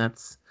thing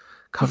that's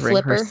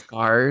covering her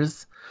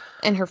scars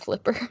and her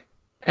flipper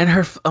and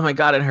her oh my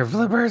God, and her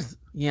flippers.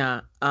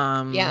 Yeah.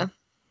 Yeah.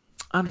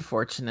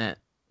 Unfortunate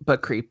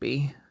but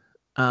creepy.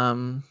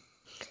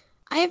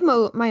 I have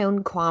my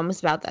own qualms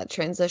about that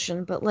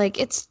transition, but like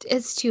it's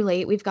too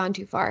late. We've gone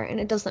too far, and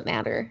it doesn't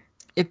matter.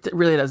 It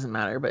really doesn't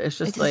matter, but it's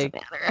just like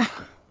matter.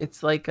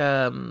 It's like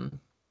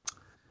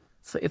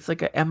it's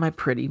like a "Am I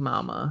pretty,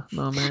 mama"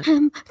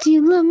 moment. Do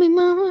you love me,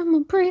 mama? Am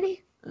I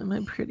pretty? Am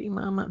I pretty,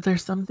 mama?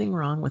 There's something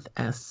wrong with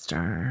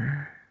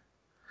Esther.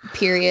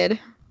 Period.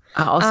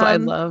 Also, I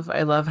love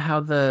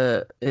how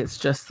it's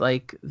just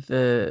like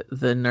the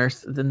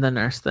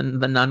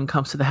nun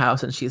comes to the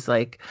house and she's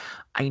like,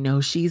 I know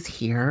she's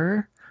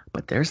here,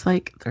 but there's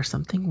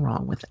something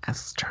wrong with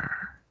Esther.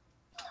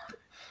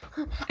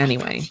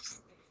 Anyway,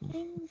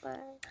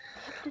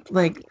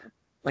 like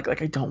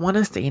I don't want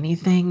to say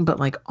anything, but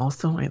like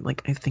also I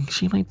think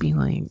she might be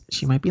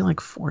like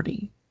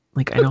 40.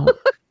 Like I don't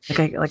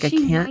I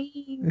can't.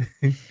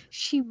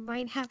 She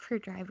might have her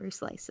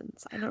driver's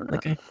license. I don't know.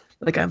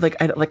 I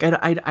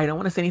don't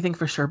want to say anything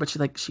for sure, but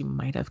she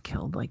might have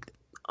killed like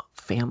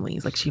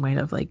families. Like she might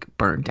have like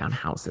burned down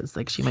houses.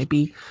 Like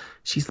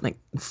she's like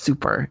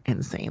super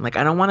insane. Like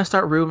I don't want to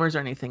start rumors or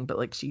anything, but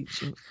like she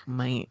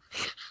might.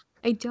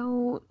 I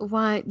don't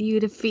want you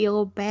to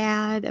feel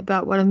bad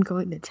about what I'm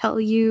going to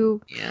tell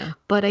you. Yeah.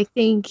 But I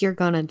think you're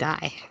gonna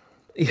die.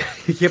 Yeah,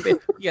 like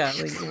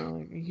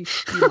you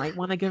might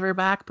want to give her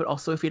back, but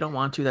also if you don't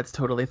want to, that's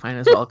totally fine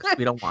as well because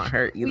we don't want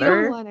her either.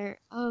 We don't want her.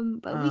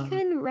 But we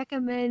can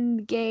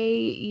recommend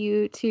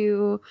you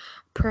to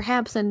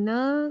perhaps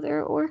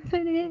another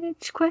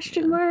orphanage ?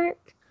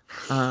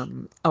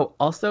 Oh,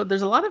 also,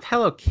 there's a lot of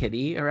Hello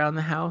Kitty around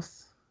the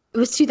house. It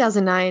was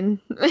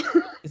 2009.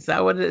 Is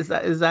that what it is?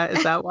 Is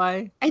that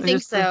why? I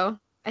think so.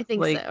 I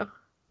think so.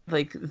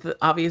 Like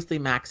obviously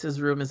Max's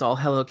room is all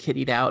Hello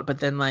Kitty'd out, but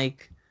then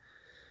like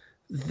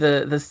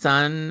the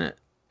son,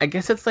 I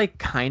guess it's like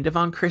kind of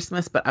on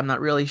Christmas, but I'm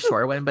not really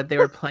sure when, but they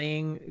were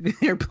playing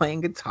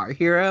Guitar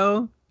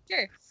Hero.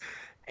 Sure.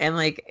 And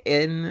like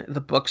in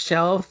the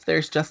bookshelf,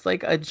 there's just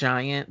like a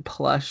giant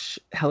plush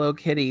Hello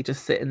Kitty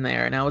just sitting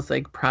there. And I was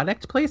like,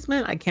 product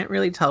placement? I can't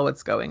really tell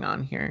what's going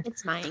on here.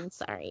 It's mine,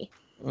 sorry.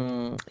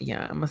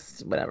 Yeah, I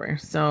must whatever.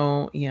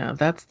 So yeah,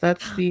 that's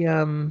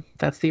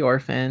the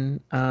orphan.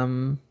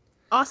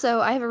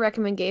 Also, I have a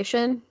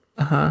recommendation.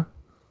 Uh-huh.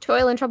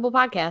 Toil and Trouble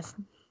podcast.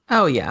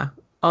 Oh yeah,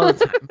 all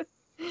the time.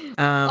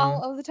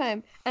 All of the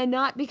time. And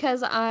not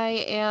because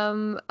I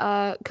am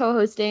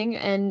co-hosting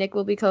and Nick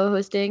will be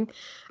co-hosting.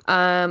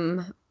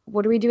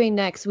 What are we doing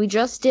next? We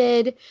just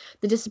did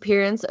the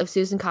disappearance of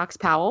Susan Cox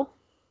Powell.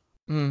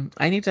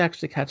 I need to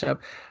actually catch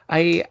up.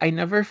 I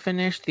never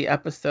finished the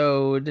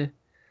episode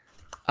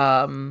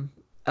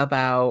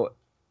about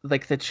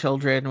like the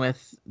children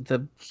with the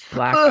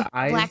black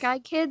eyes.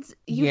 Black-eyed kids?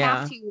 You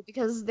have to,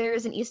 because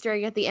there's an Easter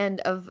egg at the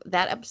end of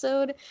that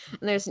episode,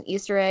 and there's an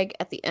Easter egg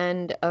at the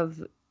end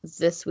of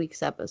this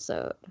week's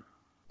episode.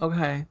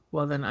 Okay,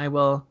 well then I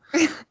will.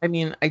 I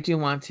mean, I do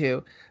want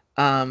to.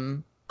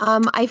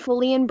 I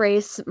fully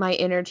embrace my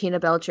inner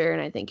Tina Belcher,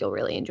 and I think you'll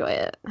really enjoy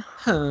it.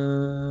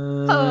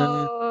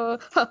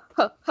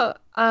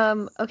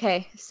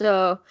 Okay,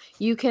 so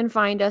you can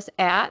find us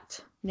at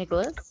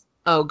Nicholas.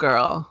 Oh,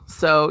 girl.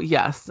 So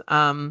yes.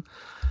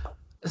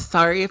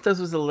 Sorry if this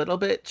was a little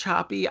bit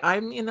choppy.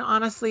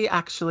 Honestly,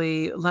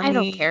 actually, I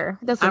don't care.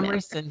 It doesn't matter.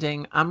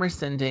 I'm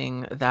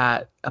rescinding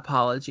that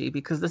apology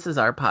because this is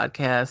our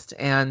podcast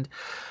and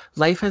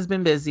life has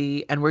been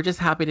busy and we're just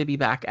happy to be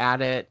back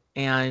at it.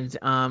 And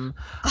It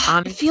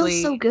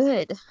feels so honestly,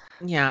 good.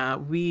 yeah,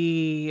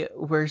 we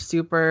were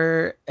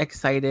super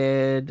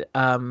excited.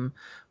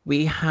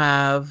 We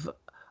have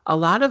a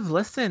lot of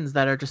listens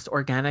that are just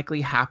organically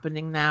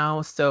happening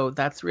now, so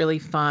that's really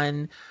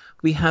fun.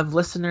 We have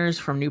listeners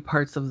from new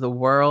parts of the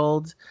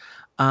world.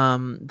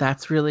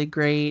 That's really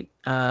great.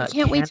 I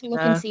can't wait to look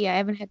and Canada, see. I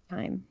haven't had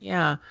time.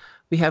 yeah,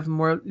 we have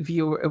more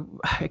viewer.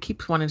 I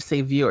keep wanting to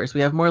say viewers.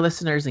 We have more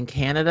listeners in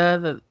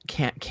Canada.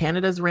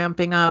 Canada's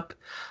ramping up.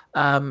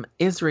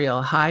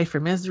 Israel, hi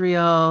from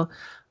Israel.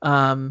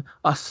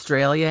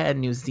 Australia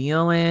and New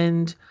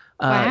Zealand.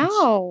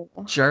 Wow.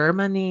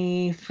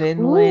 Germany,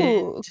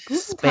 Finland, Ooh,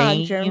 Guten Tag,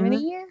 Spain.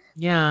 Germany.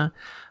 Yeah,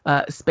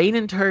 Spain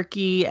and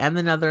Turkey and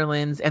the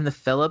Netherlands and the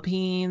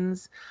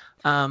Philippines.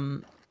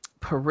 Um,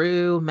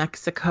 Peru,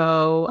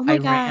 Mexico, Oh my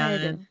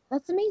Iran. God.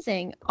 That's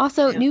amazing.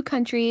 Also, Yeah, new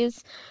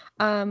countries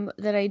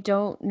that I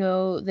don't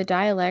know the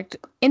dialect,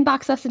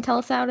 inbox us and tell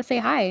us how to say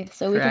hi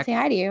so we can say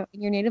correct. hi to you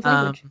in your native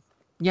language. Um,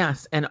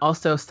 yes, and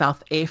also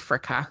South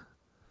Africa.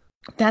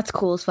 That's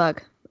cool as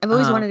fuck. I've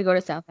always Um, wanted to go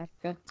to South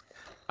Africa.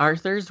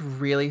 Arthur's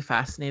really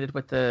fascinated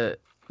with the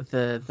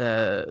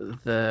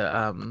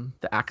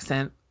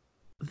accent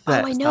Oh,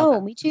 I that South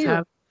know. Me Africans too.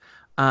 have.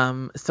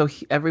 So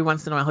every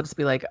once in a while he'll just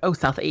be like, "Oh,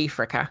 South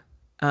Africa."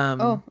 Oh,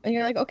 Um, and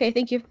you're like, okay,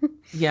 thank you.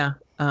 yeah.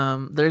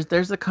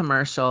 There's a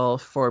commercial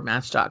for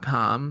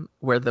Match.com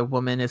where the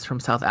woman is from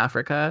South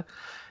Africa.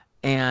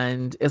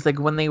 And it's like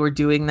when they were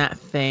doing that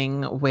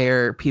thing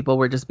where people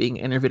were just being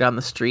interviewed on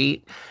the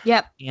street.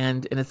 Yep.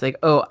 And it's like,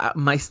 oh,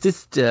 my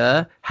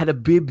sister had a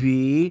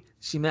baby.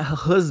 She met her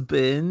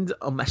husband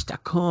on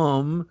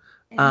Match.com.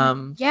 And you're like,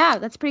 Um, yeah,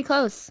 that's pretty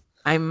close.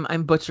 I'm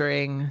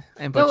butchering.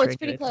 I'm No, it's butchering it.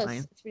 pretty It's close.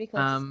 fine. It's pretty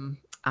close. Um,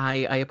 I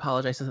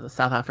apologize to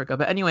South Africa,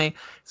 but anyway,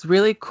 it's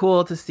really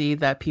cool to see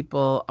that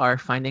people are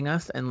finding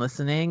us and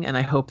listening, and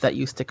I hope that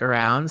you stick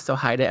around. So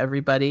hi to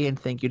everybody and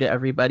thank you to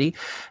everybody.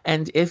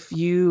 And if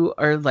you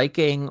are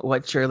liking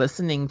what you're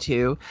listening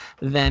to,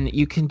 then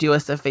you can do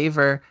us a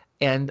favor.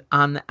 And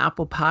on the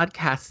Apple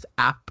Podcasts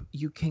app,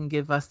 you can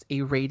give us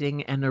a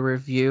rating and a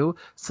review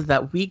so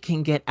that we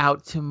can get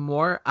out to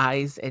more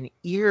eyes and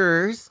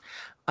ears.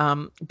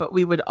 But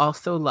we would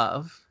also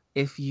love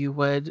if you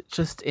would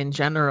just in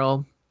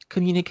general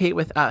communicate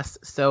with us.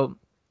 So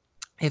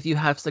if you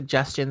have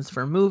suggestions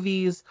for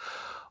movies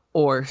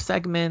or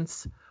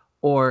segments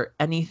or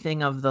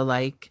anything of the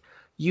like,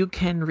 you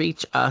can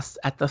reach us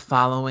at the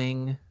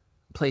following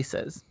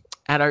places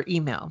at our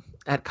email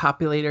at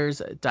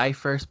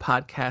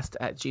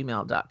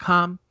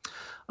copulatorsdiefirstpodcast@gmail.com.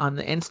 On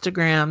the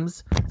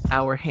Instagrams,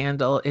 our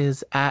handle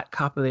is at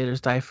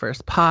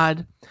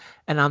copulatorsdiefirstpod.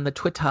 And on the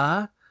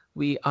Twitter,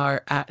 we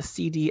are at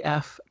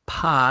CDF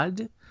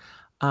Pod.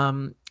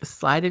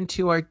 Slide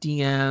into our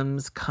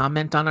DMs,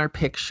 comment on our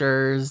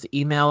pictures,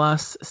 email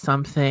us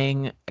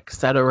something,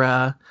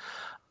 etc.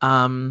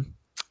 Um,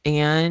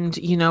 and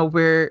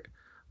we're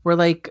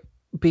like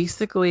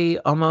basically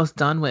almost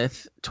done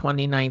with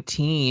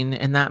 2019,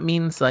 and that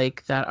means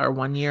like that our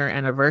 1 year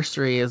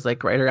anniversary is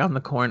like right around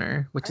the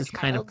corner, which Our is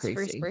kind of child's first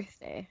crazy.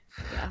 birthday.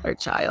 Yeah. Our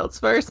child's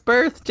first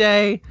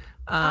birthday.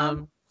 Um,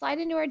 Um, Slide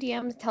into our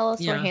DMs, tell us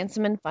we're yeah,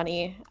 handsome and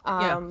funny.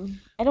 yeah.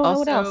 I don't know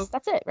what else. Also,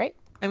 That's it, right?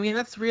 I mean,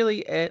 that's really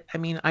it. I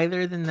mean,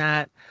 other than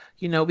that,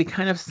 we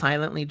kind of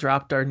silently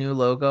dropped our new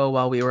logo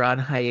while we were on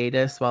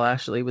hiatus while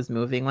Ashley was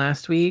moving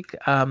last week.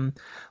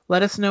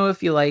 Let us know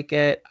if you like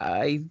it.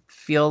 I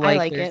feel I like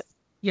like it.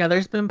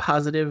 there's been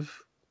positive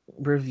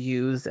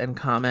reviews and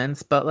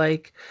comments, but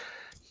like,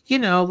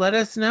 let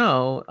us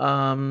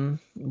know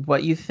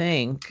what you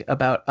think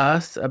about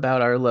us,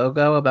 about our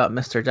logo, about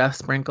Mr. Death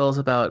Sprinkles,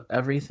 about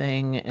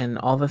everything and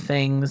all the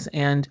things.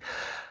 And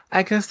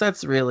I guess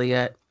that's really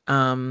it.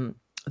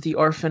 The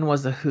Orphan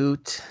was a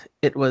hoot.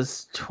 It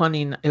was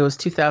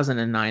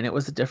 2009. It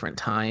was a different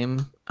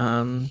time.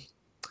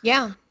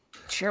 Yeah,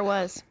 sure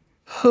was.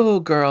 Oh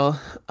girl.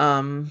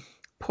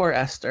 Poor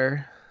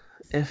Esther.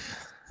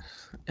 If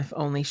if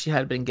only she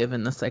had been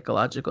given the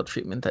psychological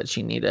treatment that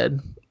she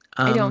needed.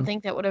 I don't Um,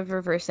 think that would have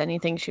reversed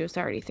anything. She was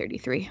already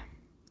 33.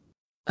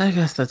 I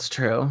guess that's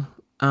true.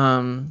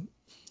 Um,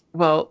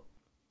 well,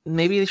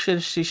 maybe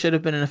she should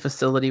have been in a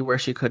facility where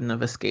she couldn't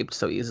have escaped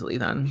so easily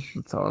then.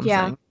 That's all I'm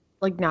Yeah, saying.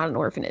 like not an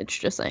orphanage,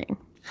 just saying.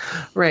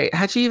 Right.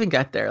 How'd she even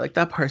get there? Like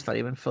that part's not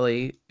even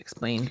fully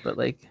explained, but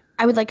like,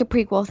 I would like a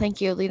prequel,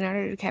 thank you,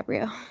 Leonardo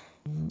DiCaprio.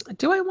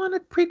 do I want a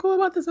prequel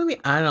about this movie?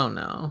 I don't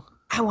know.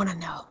 I want to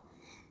know.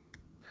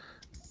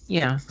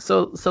 Yeah.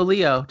 So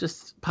Leo,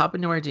 just pop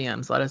into our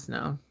DMs. Let us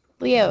know.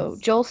 Leo,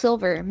 Joel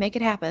Silver, make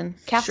it happen.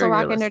 Sure Castle you're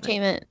Rock listening.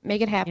 Entertainment,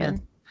 make it Yeah.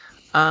 happen.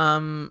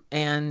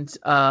 And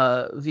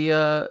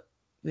via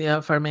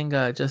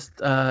Farminga, just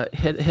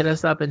hit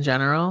us up in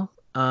general.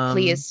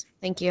 Please,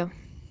 thank you.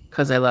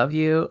 Because I love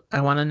you.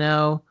 I want to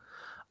know.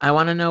 I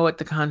want to know what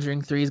The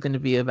Conjuring 3 is going to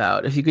be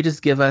about. If you could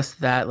just give us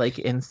that like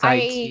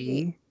inside I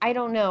tea. I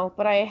don't know,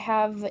 but I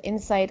have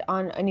insight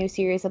on a new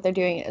series that they're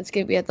doing. It's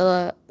gonna be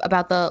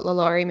about the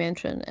LaLaurie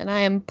Mansion, and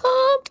I am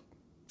pumped.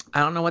 I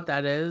don't know what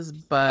that is,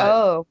 but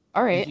Oh,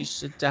 all you right.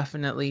 should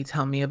definitely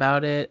tell me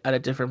about it at a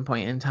different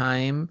point in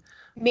time.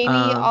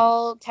 Maybe Um,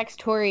 I'll text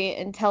Tori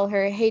and tell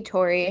her, "Hey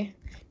Tori,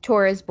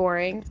 Tor is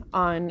boring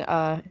on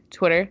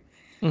Twitter.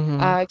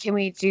 mhm. Can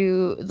we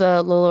do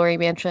the LaLaurie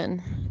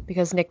Mansion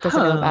because Nick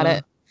doesn't know about Huh.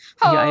 it?"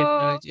 Yeah, I have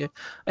no Oh, idea.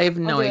 I have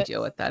I'll no do it. idea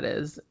what that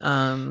is.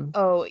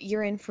 Oh,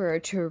 you're in for a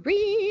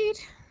treat.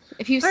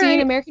 If you've All seen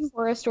right. American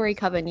Horror Story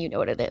Coven, you know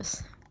what it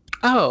is.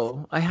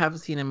 Oh, I have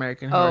seen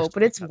American Horror Oh,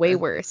 but Story it's way Coven.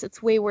 worse.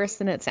 It's way worse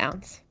than it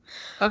sounds.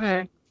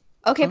 Okay.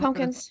 Okay, Okay.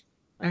 pumpkins,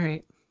 All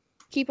right.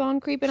 keep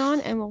on creeping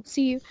on, and we'll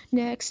see you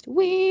next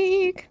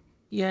week.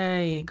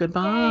 Yay.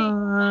 Yay.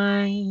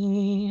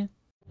 Goodbye.